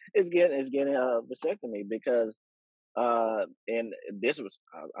possible. Is getting a vasectomy because, and this was,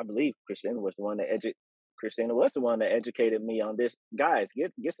 I believe, Christina was the one that educated me on this. Guys,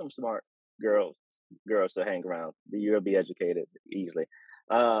 get some smart girls to hang around. You'll be educated easily.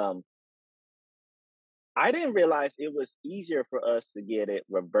 I didn't realize it was easier for us to get it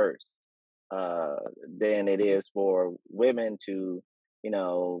reversed than it is for women to,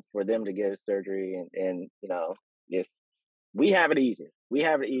 for them to get a surgery and yes, we have it easier. We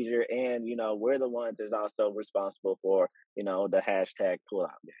have it easier, and we're the ones that's also responsible for the hashtag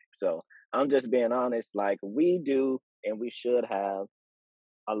pullout game. So I'm just being honest. Like we do, and we should have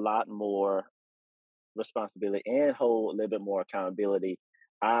a lot more responsibility and hold a little bit more accountability.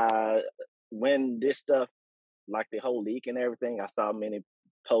 When this stuff, like the whole leak and everything, I saw many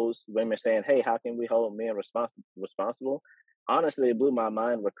posts, women saying, "Hey, how can we hold men responsible?" Honestly, it blew my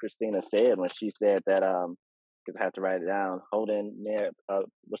mind what Christina said when she said that. Because I have to write it down. Holding men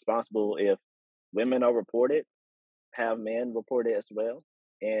responsible if women are reported, have men reported as well,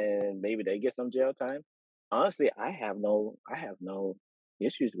 and maybe they get some jail time. Honestly, I have no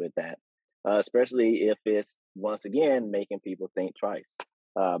issues with that, especially if it's once again making people think twice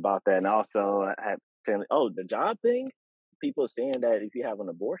about that. And also, I had the job thing. People saying that if you have an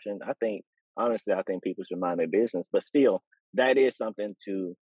abortion, I think people should mind their business. But still, that is something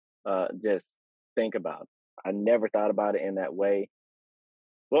to just think about. I never thought about it in that way.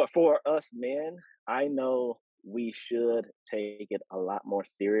 But for us men, I know we should take it a lot more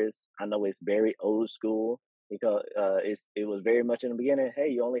serious. I know it's very old school because it was very much in the beginning. Hey,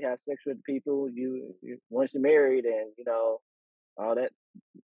 you only have sex with people you once you're married, and all that.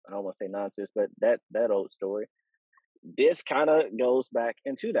 I don't want to say nonsense, but that old story. This kind of goes back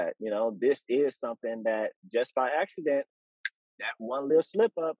into that. This is something that just by accident, that one little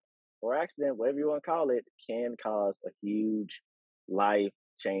slip up or accident, whatever you want to call it, can cause a huge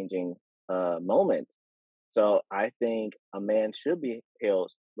life-changing moment. So I think a man should be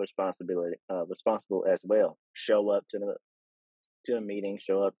held responsible as well. Show up to the meeting,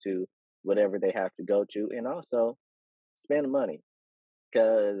 show up to whatever they have to go to, and also spend money.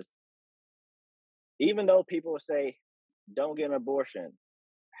 Because even though people say, don't get an abortion,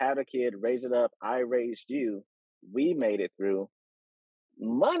 have a kid, raise it up, I raised you, we made it through,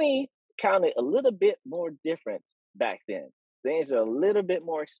 money counted a little bit more different back then. Things are a little bit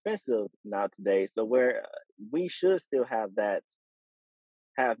more expensive now today. So where we should still have that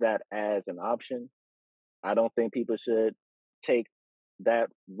as an option. I don't think people should take that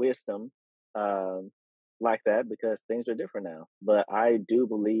wisdom like that because things are different now. But I do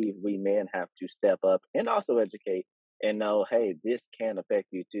believe we men have to step up and also educate and know, hey, this can affect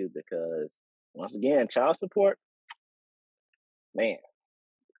you too, because once again, child support,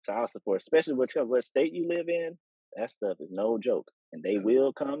 especially what state you live in, that stuff is no joke, and they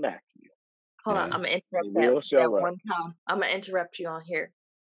will come back to you. Hold on, I'm gonna interrupt that one time. I'm gonna interrupt you on here.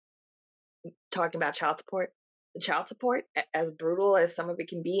 Talking about child support. The child support, as brutal as some of it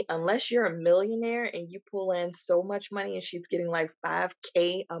can be, unless you're a millionaire and you pull in so much money and she's getting like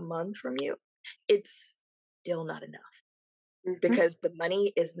 $5,000 a month from you, it's still not enough. Because the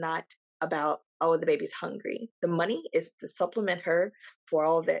money is not about, oh, the baby's hungry. The money is to supplement her for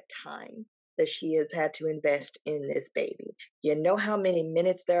all that time that she has had to invest in this baby. You know how many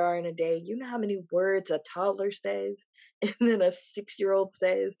minutes there are in a day. You know how many words a toddler says, and then a 6-year-old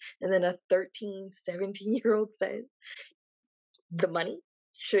says, and then a 13, 17-year-old says. The money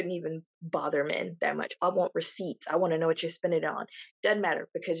shouldn't even bother men that much. I want receipts. I want to know what you're spending it on. Doesn't matter,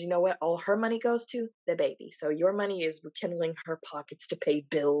 because you know what? All her money goes to the baby. So your money is rekindling her pockets to pay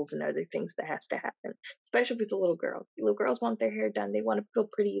bills and other things that has to happen, especially if it's a little girl. Little girls want their hair done. They want to feel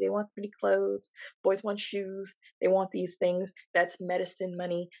pretty. They want pretty clothes. Boys want shoes. They want these things. That's medicine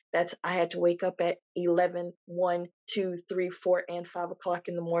money. That's, I had to wake up at 11, 1, 2, 3, 4, and 5 o'clock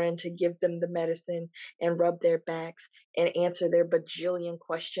in the morning to give them the medicine and rub their backs and answer their bajillion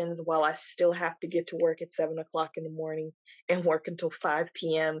questions while I still have to get to work at 7 o'clock in the morning and work until 5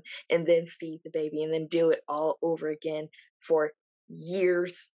 p.m. and then feed the baby and then do it all over again for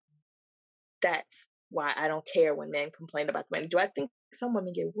years. That's why I don't care when men complain about the money. Do I think some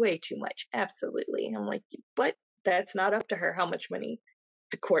women get way too much? Absolutely. I'm like, but that's not up to her how much money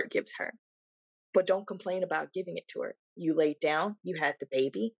the court gives her. But don't complain about giving it to her. You laid down, you had the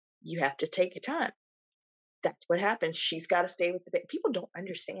baby, you have to take your time. That's what happens. She's got to stay with the baby. People don't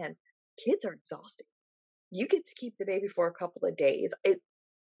understand. Kids are exhausting. You get to keep the baby for a couple of days.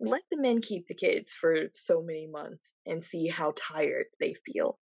 Let the men keep the kids for so many months and see how tired they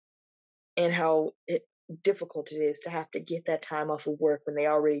feel and how difficult it is to have to get that time off of work when they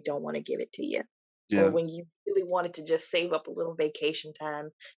already don't want to give it to you. Yeah. Or when you really wanted to just save up a little vacation time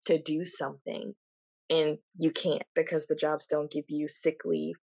to do something and you can't because the jobs don't give you sick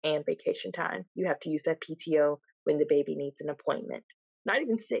leave and vacation time. You have to use that PTO when the baby needs an appointment. Not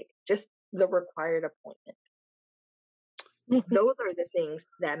even sick, just the required appointment. Those are the things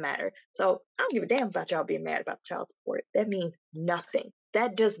that matter. So I don't give a damn about y'all being mad about child support. That means nothing.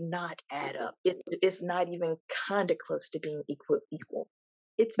 That does not add up. It's not even kind of close to being equal.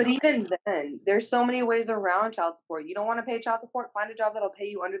 But even then, there's so many ways around child support. You don't want to pay child support, find a job that'll pay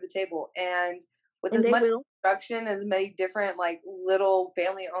you under the table. And with as much construction, as many different like little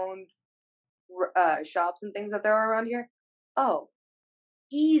family-owned shops and things that there are around here,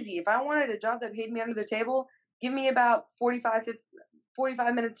 easy. If I wanted a job that paid me under the table, give me about 45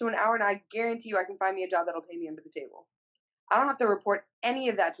 minutes to an hour, and I guarantee you I can find me a job that'll pay me under the table. I don't have to report any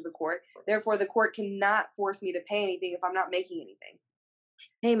of that to the court. Therefore, the court cannot force me to pay anything if I'm not making anything.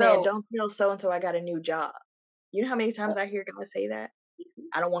 Hey man, don't tell so-and-so I got a new job. You know how many times I hear guys say that?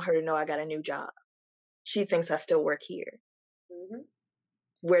 I don't want her to know I got a new job. She thinks I still work here. Mm-hmm.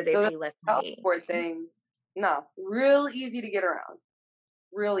 Where they so pay less the money. Support thing, no, real easy to get around.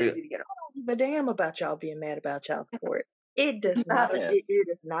 Real easy to get around. I don't give a damn about y'all being mad about child support. It does not. It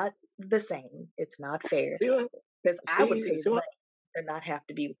is not the same. It's not fair. Because I would pay money and not have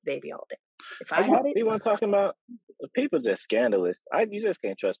to be with the baby all day. If I had it, people talking about people just scandalous. You just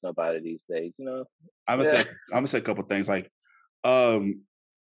can't trust nobody these days. You know. I'm gonna say a couple things like, I'm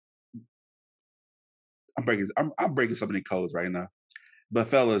breaking so many codes right now. But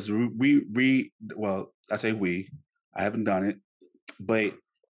fellas, well, I say we. I haven't done it, but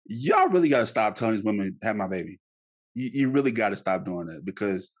y'all really got to stop telling these women, have my baby. You really got to stop doing that,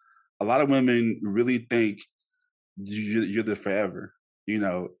 because a lot of women really think you're there forever, you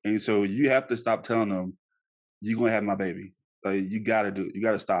know, and so you have to stop telling them you're gonna have my baby. Like, you got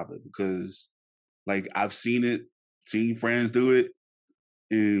to stop it, because like I've seen friends do it,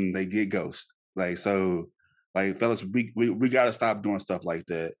 and they get ghosted. Like, so, like, fellas, we got to stop doing stuff like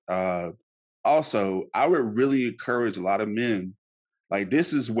that. Also, I would really encourage a lot of men. Like,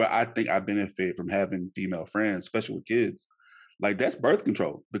 this is where I think I benefit from having female friends, especially with kids. Like, that's birth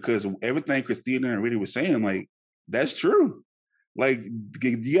control, because everything Christina and Rita was saying, like, that's true. Like,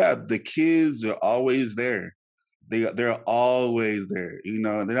 yeah, the kids are always there. They're always there. You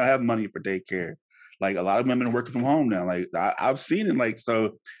know, they don't have money for daycare. Like, a lot of women are working from home now. Like, I've seen it. Like,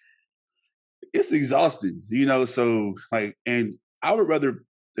 so it's exhausting, you know. So, like, and I would rather,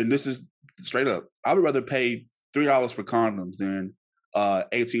 and this is straight up, I would rather pay $3 for condoms than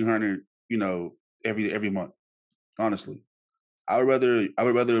 $1,800, you know, every month. Honestly, I would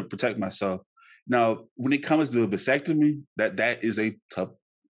rather protect myself. Now, when it comes to vasectomy, that is a tough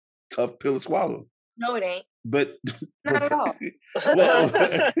pill to swallow. No, it ain't. But not at all. Well, a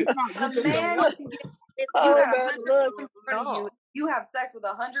man can get, if you got 100 girls in front of you, you have sex with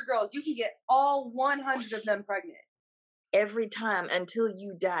 100 girls, you can get all 100 of them pregnant. Every time until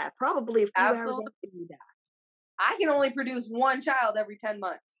you die. Probably a few hours after you die. I can only produce one child every 10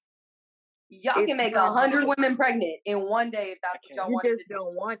 months. Y'all can make 100 women pregnant in one day if that's what y'all want to do. You just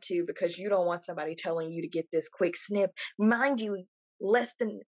don't want to, because you don't want somebody telling you to get this quick snip. Mind you, less than,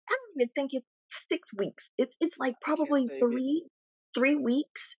 I don't even think it's 6 weeks. It's like probably three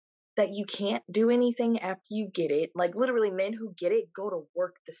weeks that you can't do anything after you get it. Like, literally, men who get it go to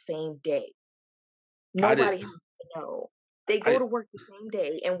work the same day. Nobody has to know. They go to work the same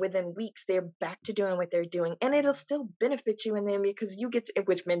day, and within weeks, they're back to doing what they're doing. And it'll still benefit you in them, because you get to,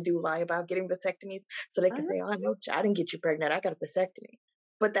 which men do lie about getting vasectomies, so they can say, oh, no, I didn't get you pregnant. I got a vasectomy.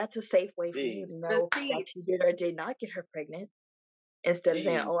 But that's a safe way for you to know that you did or did not get her pregnant. Instead of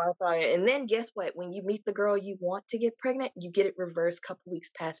saying, oh, I thought it. And then guess what? When you meet the girl you want to get pregnant, you get it reversed. Couple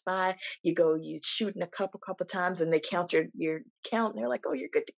weeks pass by. You shooting a couple times, and they count your count. And they're like, oh, you're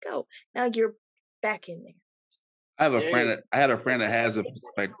good to go. Now you're back in there. I had a friend that has a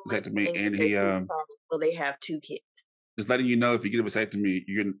vasectomy, and he well, they have 2 kids. Just letting you know, if you get a vasectomy,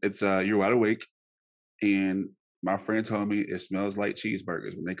 you're wide awake. And my friend told me it smells like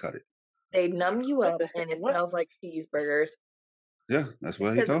cheeseburgers when they cut it. They numb you up, and it smells like cheeseburgers. Yeah, that's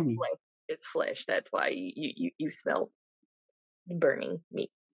what he told me. It's flesh. That's why you smell burning meat.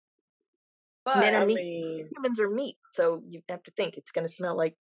 But men are meat. Humans are meat, so you have to think it's going to smell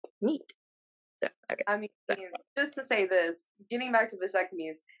like meat. So, okay. I mean, just to say this, getting back to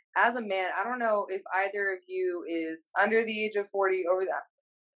vasectomies, as a man, I don't know if either of you is under the age of 40, over that.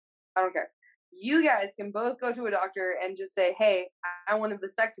 I don't care. You guys can both go to a doctor and just say, hey, I want a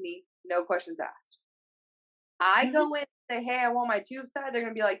vasectomy, no questions asked. I go in and say, hey, I want my tubes tied. They're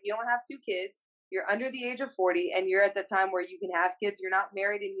going to be like, you don't have 2 kids. You're under the age of 40, and you're at the time where you can have kids. You're not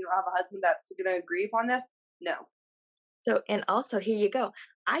married, and you don't have a husband that's going to agree upon this. No. So, and also, here you go.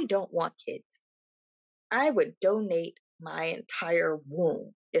 I don't want kids. I would donate my entire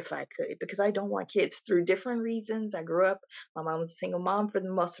womb if I could, because I don't want kids through different reasons. I grew up, my mom was a single mom for the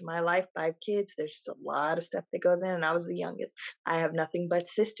most of my life, 5 kids. There's just a lot of stuff that goes in, and I was the youngest. I have nothing but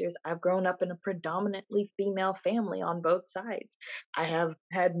sisters. I've grown up in a predominantly female family on both sides. I have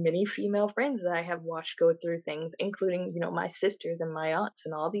had many female friends that I have watched go through things, including, my sisters and my aunts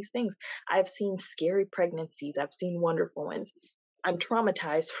and all these things. I've seen scary pregnancies. I've seen wonderful ones. I'm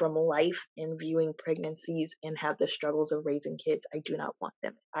traumatized from life and viewing pregnancies and have the struggles of raising kids. I do not want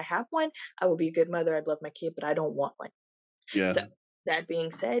them. If I have one, I will be a good mother. I'd love my kid, but I don't want one. Yeah. So that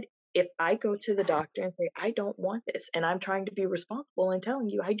being said, if I go to the doctor and say, I don't want this, and I'm trying to be responsible and telling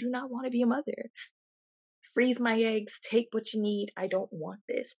you, I do not want to be a mother, freeze my eggs, take what you need. I don't want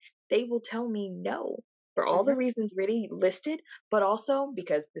this. They will tell me no for all the reasons really listed, but also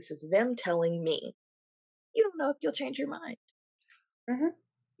because this is them telling me, you don't know if you'll change your mind.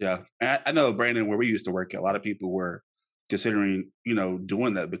 Yeah. And I know, Brandon, where we used to work, a lot of people were considering,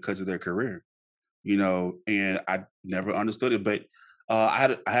 doing that because of their career, and I never understood it. But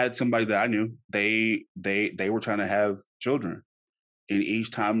I had somebody that I knew, they were trying to have children. And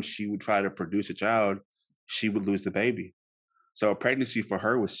each time she would try to produce a child, she would lose the baby. So pregnancy for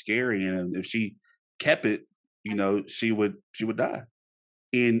her was scary. And if she kept it, she would die.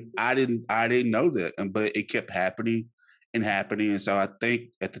 And I didn't know that, but it kept happening and happening. And so I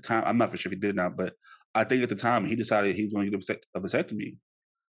think at the time, I'm not for sure if he did not, but I think at the time he decided he was going to get a vasectomy.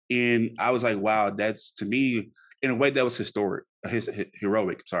 And I was like, wow, that's, to me, in a way that was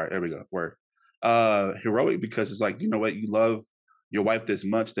heroic. Sorry, there we go. Word. Heroic, because it's like, you know what, you love your wife this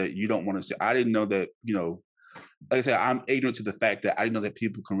much that you don't want to see. I didn't know that, like I said, I'm ignorant to the fact that I didn't know that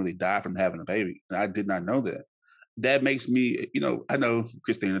people can really die from having a baby. And I did not know that. That makes me, I know,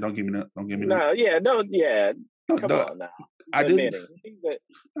 Christina, don't give me that. No, yeah, no, yeah. Come on now. I didn't.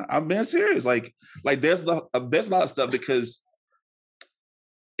 I'm being serious. Like there's a lot of stuff, because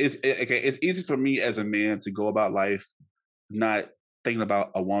it's easy for me as a man to go about life not thinking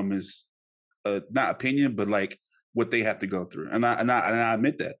about a woman's not opinion, but like what they have to go through, and I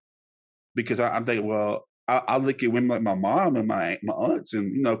admit that, because I'm thinking, well, I look at women like my mom and my aunts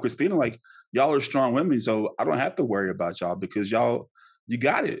and Christina, like, y'all are strong women, so I don't have to worry about y'all, because you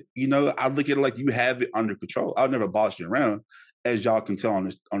got it. I look at it like you have it under control. I'll never boss you around, as y'all can tell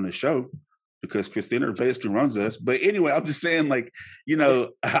on this show, because Christina basically runs us. But anyway, I'm just saying, like,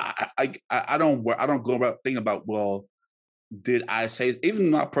 I don't go about thinking about, well, did I say, even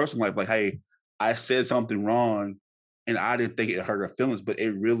in my personal life, like, hey, I said something wrong and I didn't think it hurt her feelings, but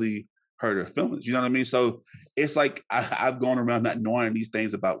it really hurt her feelings. You know what I mean? So it's like I've gone around not knowing these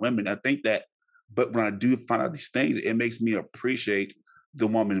things about women. I think that, but when I do find out these things, it makes me appreciate the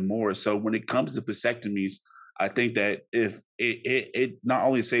woman more. So when it comes to vasectomies, I think that if it not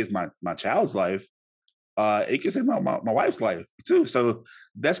only saves my child's life, it can save my wife's life too. So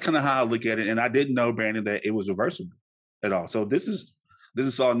that's kind of how I look at it. And I didn't know, Brandon, that it was reversible at all. So this is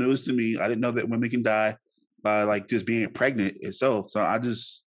all news to me. I didn't know that women can die by like just being pregnant itself. So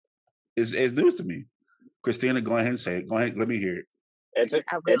it's news to me. Christina, go ahead and say it. Go ahead, let me hear it.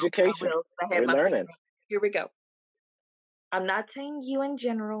 Education. We're learning. Here we go. I'm not saying you in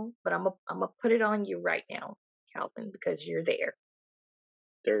general, but I'm gonna put it on you right now, Calvin, because you're there.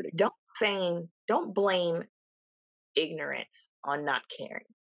 Dirty. Don't blame ignorance on not caring.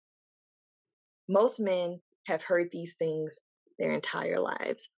 Most men have heard these things their entire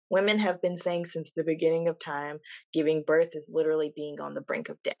lives. Women have been saying since the beginning of time, giving birth is literally being on the brink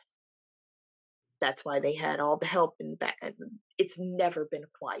of death. That's why they had all the help in back. It's never been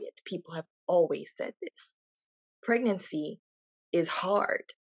quiet. People have always said this. Pregnancy is hard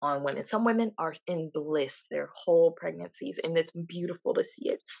on women. Some women are in bliss their whole pregnancies, and it's beautiful to see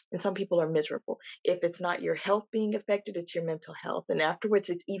it. And some people are miserable. If it's not your health being affected, it's your mental health. And afterwards,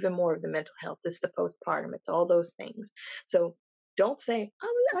 it's even more of the mental health. It's the postpartum. It's all those things. So don't say,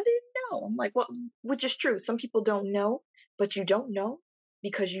 oh, I didn't know. I'm like, well, which is true. Some people don't know, but you don't know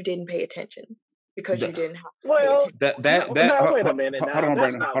because you didn't pay attention. Because you didn't have to pay attention. Wait a minute. Hold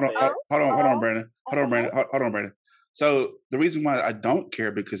on, Brandon. So the reason why I don't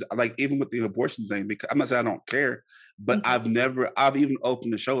care, because like even with the abortion thing, because I'm not saying I don't care, but I've even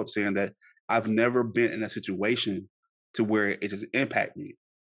opened the show up saying that I've never been in a situation to where it just impact me.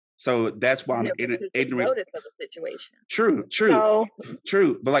 So that's why I'm ignorant. Notice of a situation. True.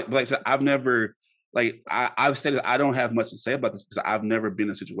 But like I said, I've never, like I've said that I don't have much to say about this because I've never been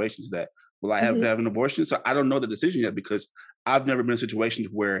in situations that will I have to have an abortion. So I don't know the decision yet because I've never been in situations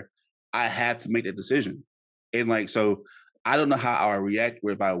where I had to make that decision. And like, so I don't know how I would react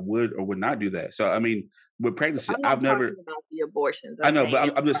or if I would or would not do that. So, I mean, with pregnancy, I've never about the abortions. I know,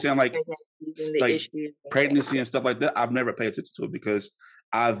 but I'm just saying like pregnancy and stuff like that. I've never paid attention to it because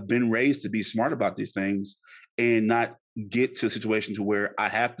I've been raised to be smart about these things and not get to situations where I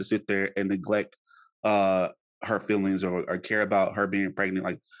have to sit there and neglect her feelings or care about her being pregnant.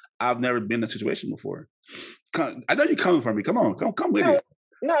 Like I've never been in a situation before. I know you're coming for me. Come on, come with me.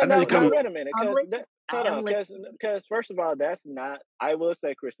 No, wait a minute. Because first of all, that's not, I will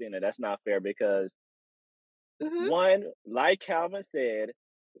say, Christina, that's not fair because one, like Calvin said,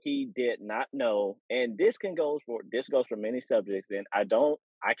 he did not know, and this goes for many subjects, and I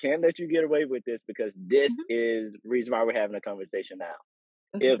can't let you get away with this because this is the reason why we're having a conversation now.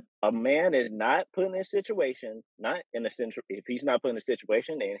 If a man is not put in a situation, if he's not put in a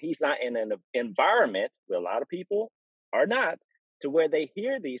situation and he's not in an environment where a lot of people are not, to where they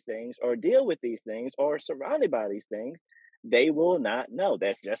hear these things or deal with these things or surrounded by these things, they will not know.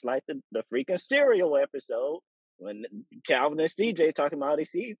 That's just like the freaking cereal episode when Calvin and CJ talking about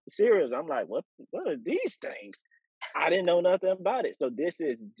these cereals. I'm like, what are these things? I didn't know nothing about it. So this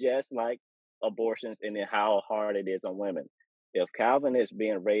is just like abortions and then how hard it is on women. If Calvin is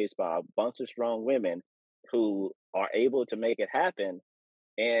being raised by a bunch of strong women who are able to make it happen,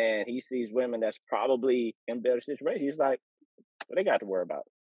 and he sees women that's probably in better situations, he's like, what they got to worry about?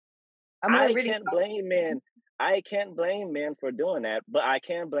 I can't blame men. I can't blame men for doing that, but I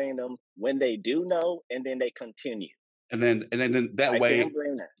can blame them when they do know and then they continue. And then that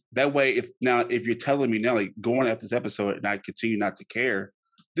way, if you're telling me now, like going at this episode and I continue not to care,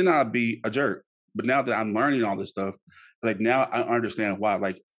 then I'll be a jerk. But now that I'm learning all this stuff, like now I understand why.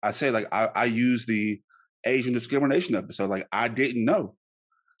 Like I say, like I use the Asian discrimination episode. Like I didn't know.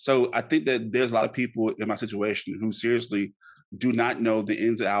 So I think that there's a lot of people in my situation who seriously do not know the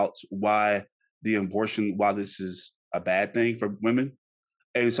ins and outs why this is a bad thing for women.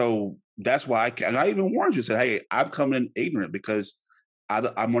 And so that's why I even warned you, said, hey, I'm coming in ignorant because I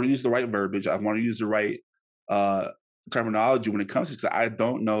want to use the right verbiage. I want to use the right terminology when it comes to, because I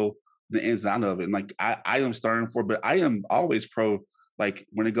don't know the ins and outs of it. And like, I am starting for, but I am always pro, like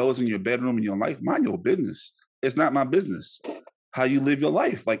when it goes in your bedroom and your life, mind your business. It's not my business how you live your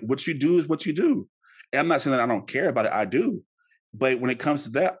life. Like what you do is what you do. And I'm not saying that I don't care about it. I do. But when it comes to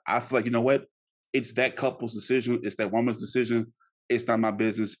that, I feel like, you know what? It's that couple's decision. It's that woman's decision. It's not my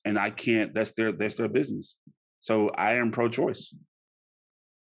business. And I can't, that's their business. So I am pro-choice.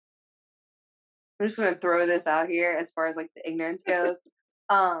 I'm just going to throw this out here as far as like the ignorance goes.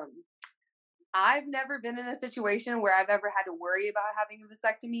 I've never been in a situation where I've ever had to worry about having a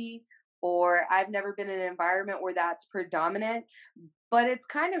vasectomy, or I've never been in an environment where that's predominant. But it's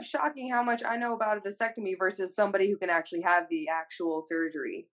kind of shocking how much I know about a vasectomy versus somebody who can actually have the actual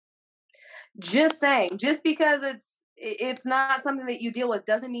surgery. Just saying, just because it's not something that you deal with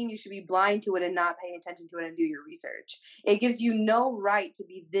doesn't mean you should be blind to it and not pay attention to it and do your research. It gives you no right to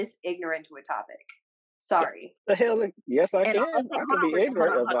be this ignorant to a topic. Sorry. The hell? Yes, I can. I can be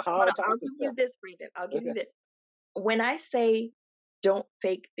ignorant of a hard topic. I'll give you this, Brandon. I'll give you this. When I say don't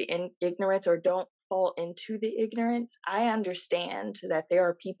fake the ignorance or don't fall into the ignorance, I understand that there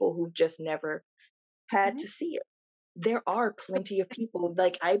are people who've just never had to see it. There are plenty of people,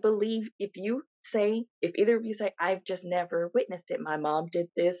 like I believe if either of you say, I've just never witnessed it. My mom did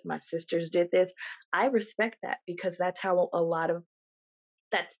this, my sisters did this. I respect that because that's how a lot of,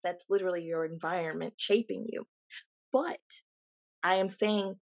 that's literally your environment shaping you. But I am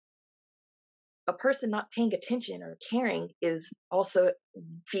saying a person not paying attention or caring is also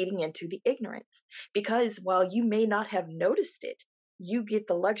feeding into the ignorance, because while you may not have noticed it, you get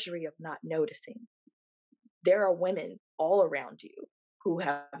the luxury of not noticing. There are women all around you who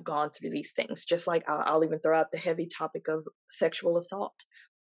have gone through these things, just like I'll even throw out the heavy topic of sexual assault.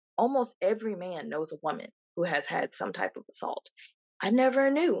 Almost every man knows a woman who has had some type of assault. I never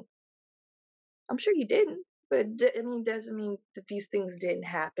knew. I'm sure you didn't, but I mean, doesn't mean that these things didn't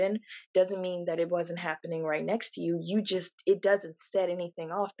happen. Doesn't mean that it wasn't happening right next to you. It doesn't set anything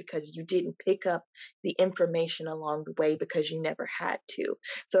off because you didn't pick up the information along the way because you never had to.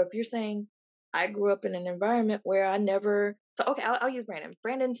 So if you're saying, I grew up in an environment where I never, so okay, I'll use Brandon.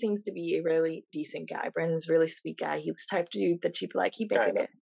 Brandon seems to be a really decent guy. Brandon's a really sweet guy. He's the type of dude that you'd be like, he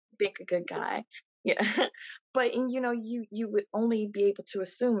make a good guy. Yeah. But you would only be able to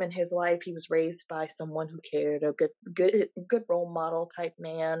assume in his life he was raised by someone who cared, a good role model type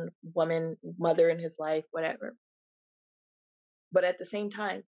man, woman, mother in his life, whatever. But at the same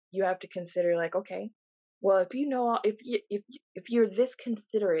time, you have to consider like, okay, well, if you're this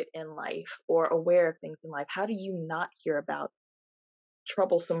considerate in life or aware of things in life, how do you not hear about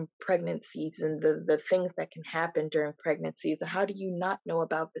troublesome pregnancies and the things that can happen during pregnancies? And how do you not know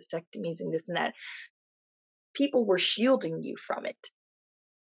about vasectomies and this and that? People were shielding you from it.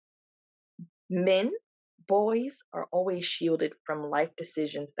 Men, boys are always shielded from life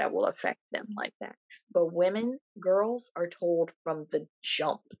decisions that will affect them like that. But women, girls are told from the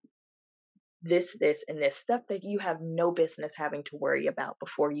jump, this, and this stuff that you have no business having to worry about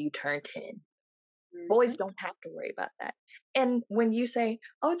before you turn 10. Boys don't have to worry about that. And when you say,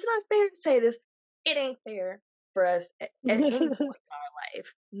 oh, it's not fair to say this, it ain't fair for us at any point in our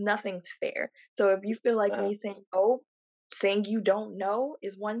life. Nothing's fair. So if you feel like me saying, oh, saying you don't know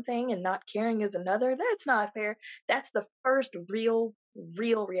is one thing and not caring is another. That's not fair. That's the first real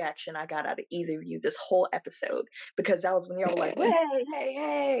reaction I got out of either of you this whole episode, because that was when y'all were like,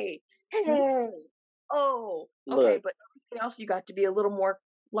 hey, oh, okay, Look, but everything else you got to be a little more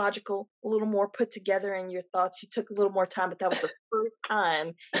logical, a little more put together in your thoughts. You took a little more time, but that was the first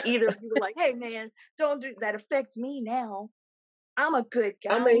time either of you were like, hey man, don't do that, affects me now. I'm a good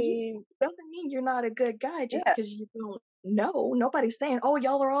I guy. mean, Doesn't mean you're not a good guy just Yeah. because you don't know. Nobody's saying, oh,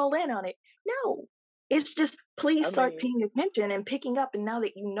 y'all are all in on it. No. It's just please I start mean, paying attention and picking up. And now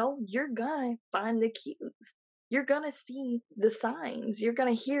that you know, you're gonna find the cues. You're gonna see the signs. You're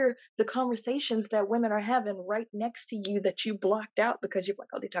gonna hear the conversations that women are having right next to you that you blocked out because you're like,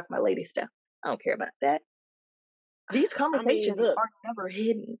 oh, they talk about lady stuff. I don't care about that. These I mean, conversations look, are never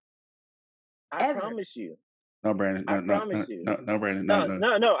hidden. I Ever. promise you. No, Brandon. I No, no, promise no, you. no, no, Brandon. No,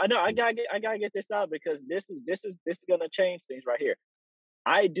 no. I know. I gotta get this out because this is gonna change things right here.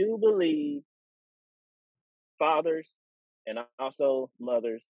 I do believe fathers and also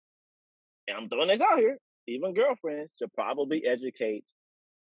mothers, and I'm throwing this out here, even girlfriends should probably educate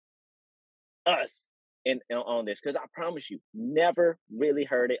us on this, because I promise you, never really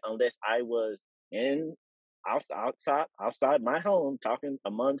heard it unless I was in outside my home talking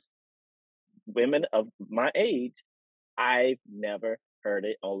amongst women of my age. I've never heard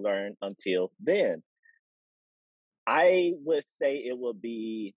it or learned until then. I would say it would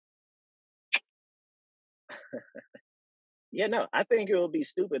be, I think it would be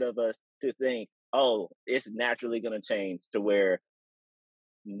stupid of us to think, oh, it's naturally going to change to where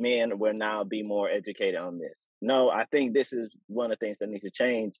men will now be more educated on this. No, I think this is one of the things that needs to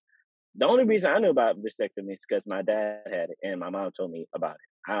change. The only reason I knew about vasectomy is because my dad had it and my mom told me about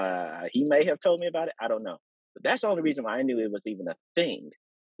it. He may have told me about it. I don't know. But that's the only reason why I knew it was even a thing.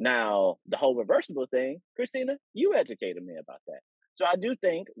 Now, the whole reversible thing, Christina, you educated me about that. So I do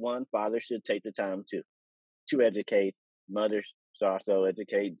think one father should take the time to educate. Mothers should also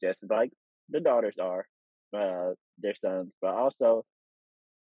educate just like the daughters are, their sons. But also,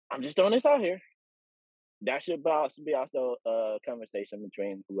 I'm just throwing this out here. That should be also a conversation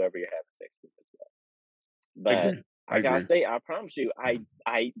between whoever you're having sex with as well. But I I gotta agree. say, I promise you, I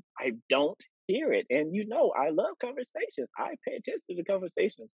don't hear it. And I love conversations. I pay attention to the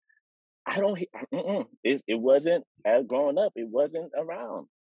conversations. I don't hear. It wasn't as growing up. It wasn't around.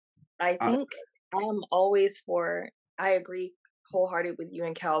 I think I'm always for, I agree wholehearted with you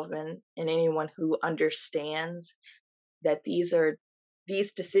and Calvin and anyone who understands that these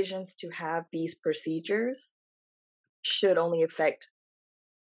decisions to have these procedures should only affect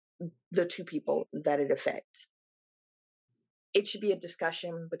the two people that it affects. It should be a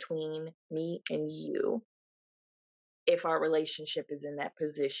discussion between me and you if our relationship is in that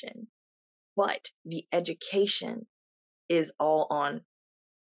position. But the education is all on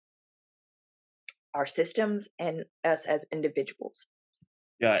our systems and us as individuals.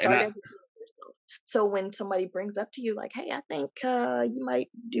 Yeah, Start educating yourself. So when somebody brings up to you like, hey, I think you might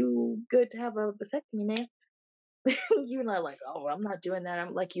do good to have a vasectomy, man. You're not like, oh, I'm not doing that.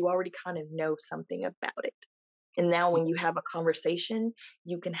 I'm like, you already kind of know something about it. And now when you have a conversation,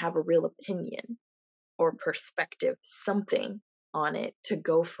 you can have a real opinion or perspective, something on it to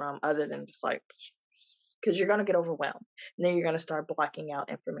go from, other than just like, because you're going to get overwhelmed. And then you're going to start blocking out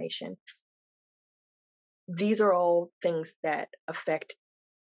information. These are all things that affect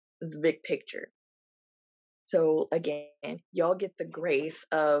the big picture. So again, y'all get the grace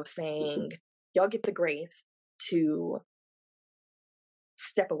to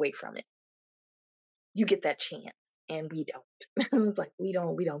step away from it. You get that chance, and we don't. It's like we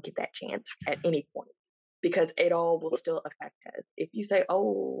don't get that chance at any point, because it all will still affect us. If you say,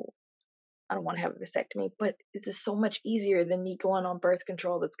 oh, I don't want to have a vasectomy, but this is so much easier than me going on birth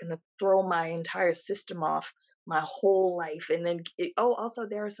control that's going to throw my entire system off my whole life. And then, also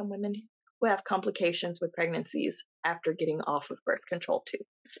there are some women who have complications with pregnancies after getting off of birth control too.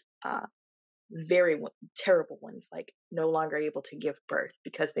 Very terrible ones, like no longer able to give birth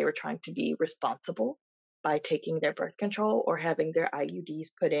because they were trying to be responsible by taking their birth control or having their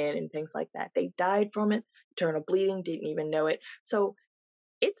IUDs put in and things like that. They died from it, internal bleeding, didn't even know it. So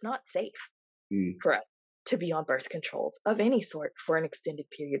it's not safe for us to be on birth controls of any sort for an extended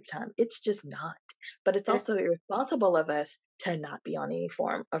period of time. It's just not. But it's also irresponsible of us to not be on any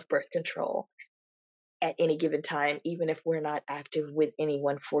form of birth control at any given time, even if we're not active with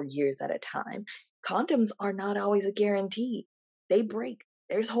anyone for years at a time. Condoms are not always a guarantee. They break.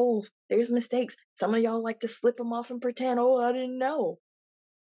 There's holes. There's mistakes. Some of y'all like to slip them off and pretend, oh, I didn't know.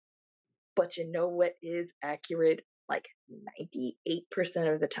 But you know what is accurate? Like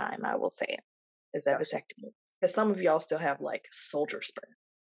 98% of the time, I will say it, is that vasectomy. Because some of y'all still have like soldier sperm,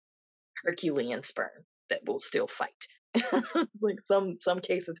 Herculean sperm that will still fight. Like some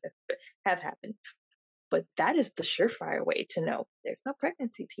cases have happened. But that is the surefire way to know there's no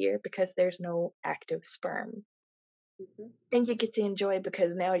pregnancies here, because there's no active sperm. And you get to enjoy it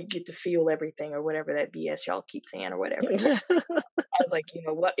because now you get to feel everything, or whatever that BS y'all keep saying, or whatever. I was like, you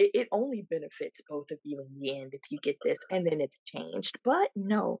know what? It only benefits both of you in the end if you get this, and then it's changed. But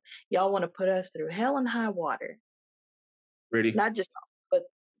no, y'all want to put us through hell and high water. Ready? Not just y'all, but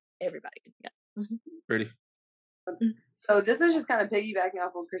everybody. Yeah. Ready? So this is just kind of piggybacking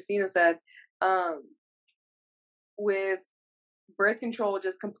off what Christina said. With birth control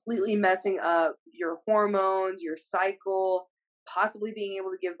just completely messing up your hormones, your cycle, possibly being able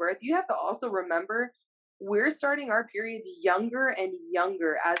to give birth, you have to also remember we're starting our periods younger and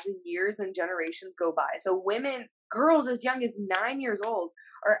younger as the years and generations go by. So women, girls as young as 9 years old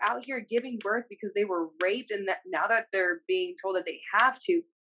are out here giving birth because they were raped, and that now that they're being told that they have to,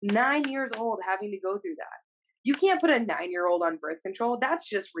 9 years old having to go through that. You can't put a 9-year-old on birth control. That's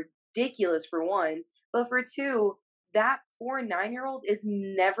just ridiculous, for one. But for two, that poor 9-year-old is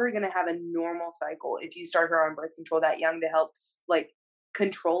never going to have a normal cycle if you start her on birth control that young to help like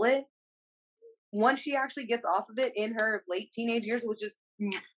control it. Once she actually gets off of it in her late teenage years, which is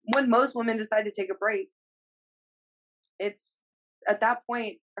when most women decide to take a break, it's at that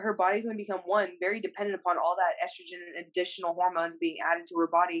point her body's going to become, one, very dependent upon all that estrogen and additional hormones being added to her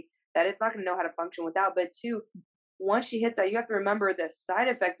body that it's not going to know how to function without. But two, once she hits that, you have to remember the side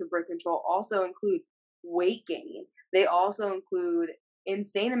effects of birth control also include weight gain. They also include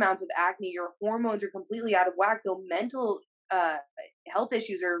insane amounts of acne. Your hormones are completely out of whack. So mental health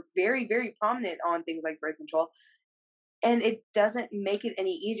issues are very, very prominent on things like birth control. And it doesn't make it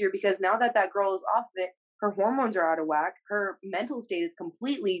any easier, because now that that girl is off of it, her hormones are out of whack. Her mental state is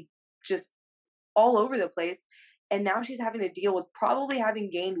completely just all over the place. And now she's having to deal with probably having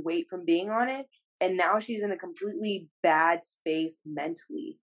gained weight from being on it. And now she's in a completely bad space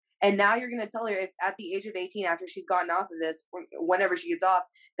mentally. And now you're going to tell her, if at the age of 18, after she's gotten off of this, whenever she gets off,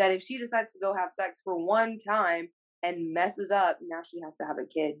 that if she decides to go have sex for one time and messes up, now she has to have a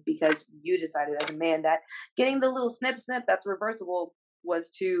kid because you decided as a man that getting the little snip that's reversible was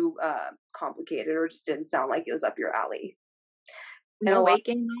too complicated, or just didn't sound like it was up your alley. And weight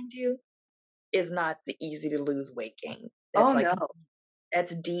gain, mind you, is not the easy to lose weight gain. That's no.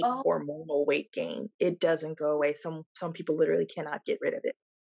 That's deep hormonal weight gain. It doesn't go away. Some people literally cannot get rid of it.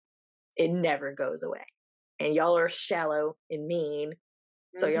 It never goes away. And y'all are shallow and mean.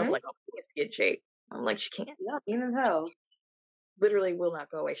 So y'all be like, oh, please get shape. I'm like, she can't. Yeah, mean as hell. Literally will not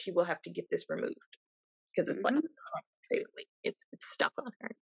go away. She will have to get this removed. Because it's like, basically, it's stuck on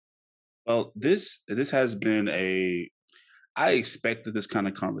her. Well, this has been I expected this kind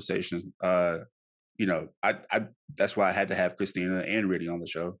of conversation. You know, I that's why I had to have Christina and Riddy on the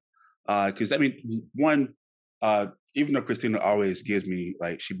show. Because I mean, one, even though Christina always gives me,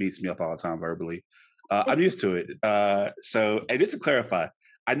 like, she beats me up all the time verbally, I'm used to it. So, and just to clarify,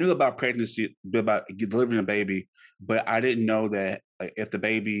 I knew about pregnancy, about delivering a baby, but I didn't know that, like, if the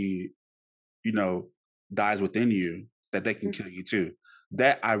baby, you know, dies within you, that they can kill you too.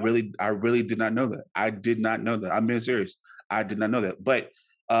 That I really did not know that. I did not know that. I'm being serious. I did not know that. But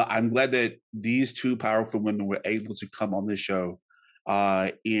I'm glad that these two powerful women were able to come on this show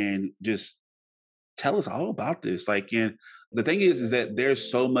and just tell us all about this. Like, and the thing is that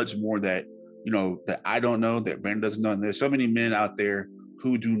there's so much more that, you know, that I don't know, that Brandon doesn't know. And there's so many men out there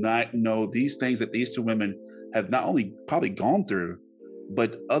who do not know these things that these two women have not only probably gone through,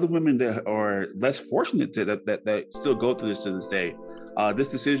 but other women that are less fortunate that still go through this to this day. This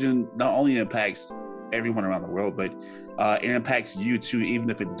decision not only impacts everyone around the world, but it impacts you too,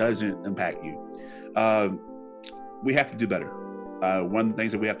 even if it doesn't impact you. We have to do better. One of the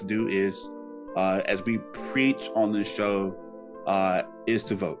things that we have to do is, as we preach on this show, is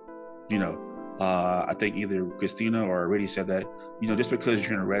to vote. You know, I think either Christina or Riddy said that, you know, just because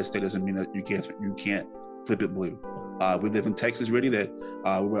you're in a red state doesn't mean that you can't flip it blue. We live in Texas, Riddy, that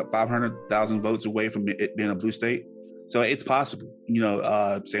we're 500,000 votes away from it being a blue state. So it's possible. You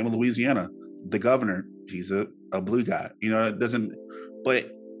know, same with Louisiana. The governor, he's a blue guy. You know, it doesn't.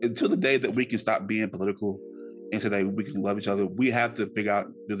 But until the day that we can stop being political and so that we can love each other, we have to figure out,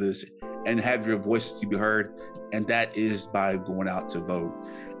 do this, and have your voices to be heard. And that is by going out to vote.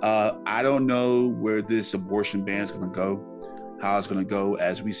 I don't know where this abortion ban is going to go, how it's going to go.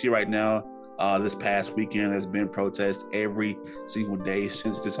 As we see right now, this past weekend has been protests every single day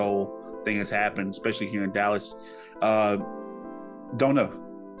since this whole thing has happened, especially here in Dallas. Don't know.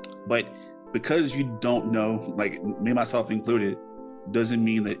 But because you don't know, like me, myself included, doesn't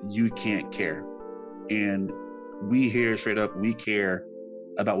mean that you can't care. And we here straight up, we care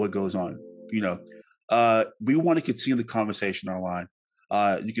about what goes on. You know, we want to continue the conversation online.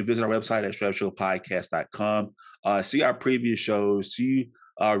 You can visit our website at straightupshowpodcast.com. See our previous shows, see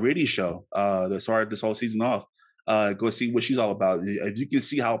our radio show that started this whole season off. Go see what she's all about. If you can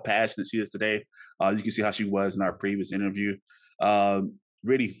see how passionate she is today, you can see how she was in our previous interview.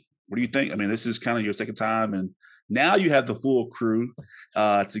 Really, what do you think? I mean, this is kind of your second time, and now you have the full crew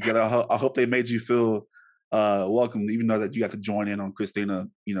together. I hope they made you feel welcome, even though that you got to join in on Christina,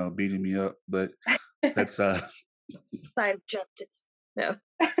 you know, beating me up. But that's Sign of justice. No.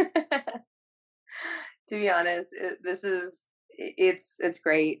 To be honest, it's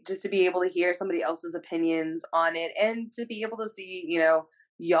great just to be able to hear somebody else's opinions on it, and to be able to see, you know,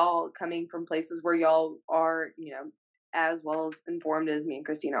 y'all coming from places where y'all are, you know, as well as informed as me and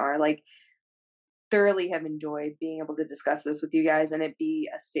Christina are. Like, thoroughly have enjoyed being able to discuss this with you guys, and it be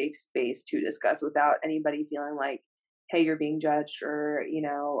a safe space to discuss without anybody feeling like, hey, you're being judged, or, you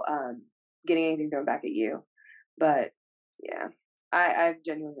know, getting anything thrown back at you. But yeah, I've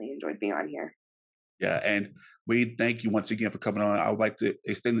genuinely enjoyed being on here. Yeah, and we thank you once again for coming on. I would like to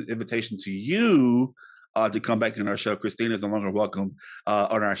extend an invitation to you to come back in our show. Christina is no longer welcome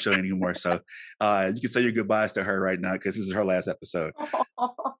on our show anymore, so you can say your goodbyes to her right now because this is her last episode.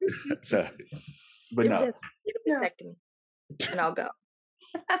 So, but no, and I'll go.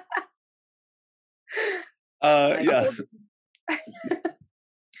 Yeah.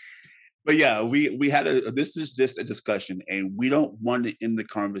 But yeah, we had this is just a discussion, and we don't want to end the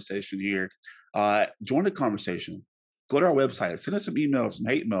conversation here. Join the conversation. Go to our website. Send us some emails, some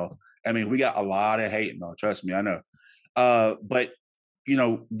hate mail. I mean, we got a lot of hate mail. Trust me, I know. But you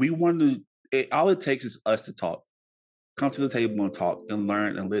know, we want to. All it takes is us to talk. Come to the table and talk and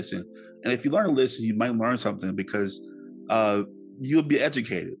learn and listen. And if you learn to listen, you might learn something because you'll be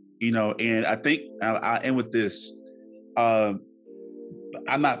educated. You know, and I think I end with this. I'm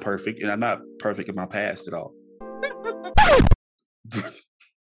not perfect, and I'm not perfect in my past at all.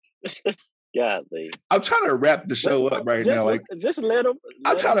 Godly. I'm trying to wrap the show up right now. Like, just let them.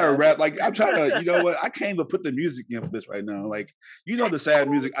 I'm trying to wrap. Like, I'm trying to. You know what? I can't even put the music in for this right now. Like, you know, the sad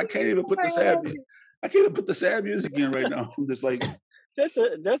music. I can't even put the sad. I can't even put the sad music in right now. I'm just like, just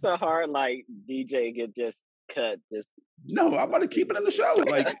a hard like DJ get just cut. Just no, I'm gonna keep it in the show.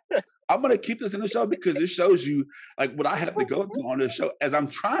 Like, I'm gonna keep this in the show because it shows you like what I have to go through on this show as I'm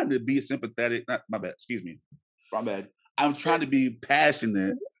trying to be sympathetic. Not my bad. Excuse me. My bad. I'm trying to be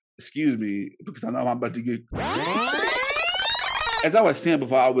passionate. Excuse me, because I know I'm about to get. As I was saying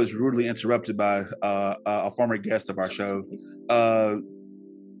before, I was rudely interrupted by a former guest of our show.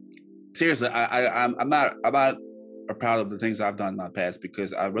 Seriously, I'm not proud of the things I've done in my past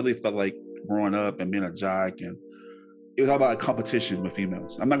because I really felt like growing up and being a jock, and it was all about a competition with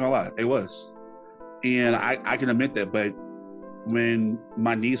females. I'm not gonna lie, it was, and I can admit that. But when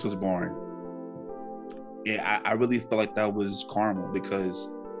my niece was born, yeah, I really felt like that was karma because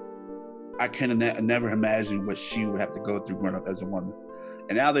I can never imagine what she would have to go through growing up as a woman.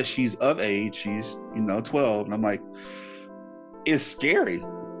 And now that she's of age, she's 12, and I'm like, it's scary,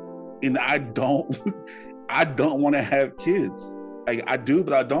 and I don't want to have kids. I do,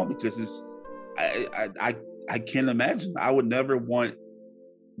 but I don't because it's I can't imagine. I would never want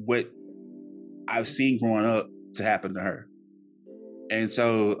what I've seen growing up to happen to her. And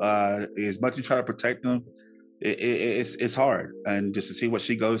so, as much as you try to protect them, it's hard. And just to see what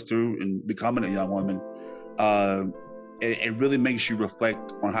she goes through and becoming a young woman, it really makes you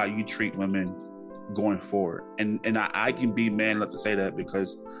reflect on how you treat women going forward. And I can be man enough to say that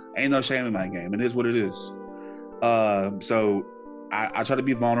because ain't no shame in my game. It is what it is. So I try to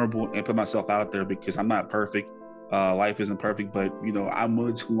be vulnerable and put myself out there because I'm not perfect. Life isn't perfect, but I'm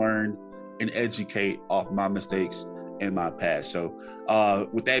willing to learn and educate off my mistakes in my past. So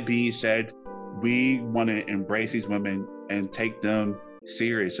with that being said, we want to embrace these women and take them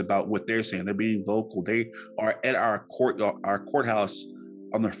serious about what they're saying. They're being vocal. They are at our courthouse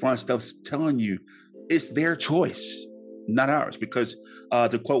on the front steps telling you it's their choice, not ours. Because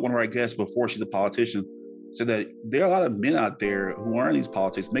to quote one of our guests before, she's a politician, said that there are a lot of men out there who are in these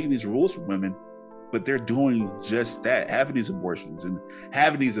politics making these rules for women, but they're doing just that, having these abortions and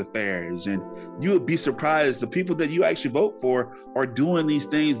having these affairs. And you would be surprised the people that you actually vote for are doing these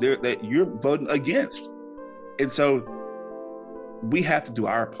things that you're voting against. And so we have to do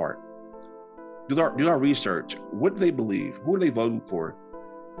our part. Do our research. What do they believe? Who are they voting for?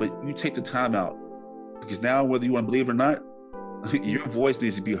 But you take the time out because now, whether you want to believe it or not, your voice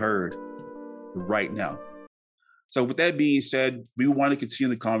needs to be heard right now. So with that being said, we want to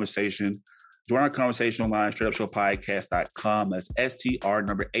continue the conversation. Join our conversation online, straightupshowpodcast.com. That's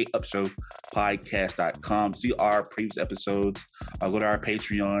STR8upshowpodcast.com. See our previous episodes. Go to our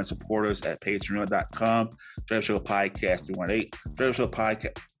Patreon. Support us at patreon.com. Straight Up Show Podcast 318. Straight Up Show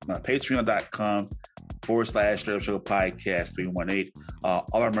Podcast. Patreon.com /Straight Up Show Podcast 318. All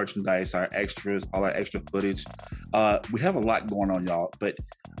our merchandise, our extras, all our extra footage. We have a lot going on, y'all, but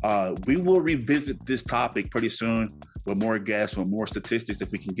we will revisit this topic pretty soon with more guests, with more statistics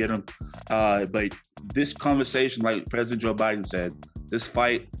if we can get them. But this conversation, like President Joe Biden said, this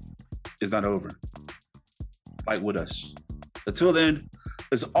fight is not over. Fight with us. Until then,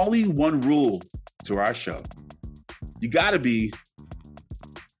 there's only one rule to our show. You gotta be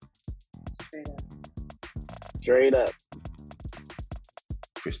straight up.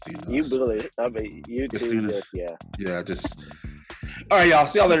 Christina. You bully. I mean, you Christina. too. Yeah. Yeah, just. All right, y'all.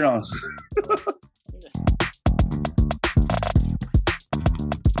 See y'all later on.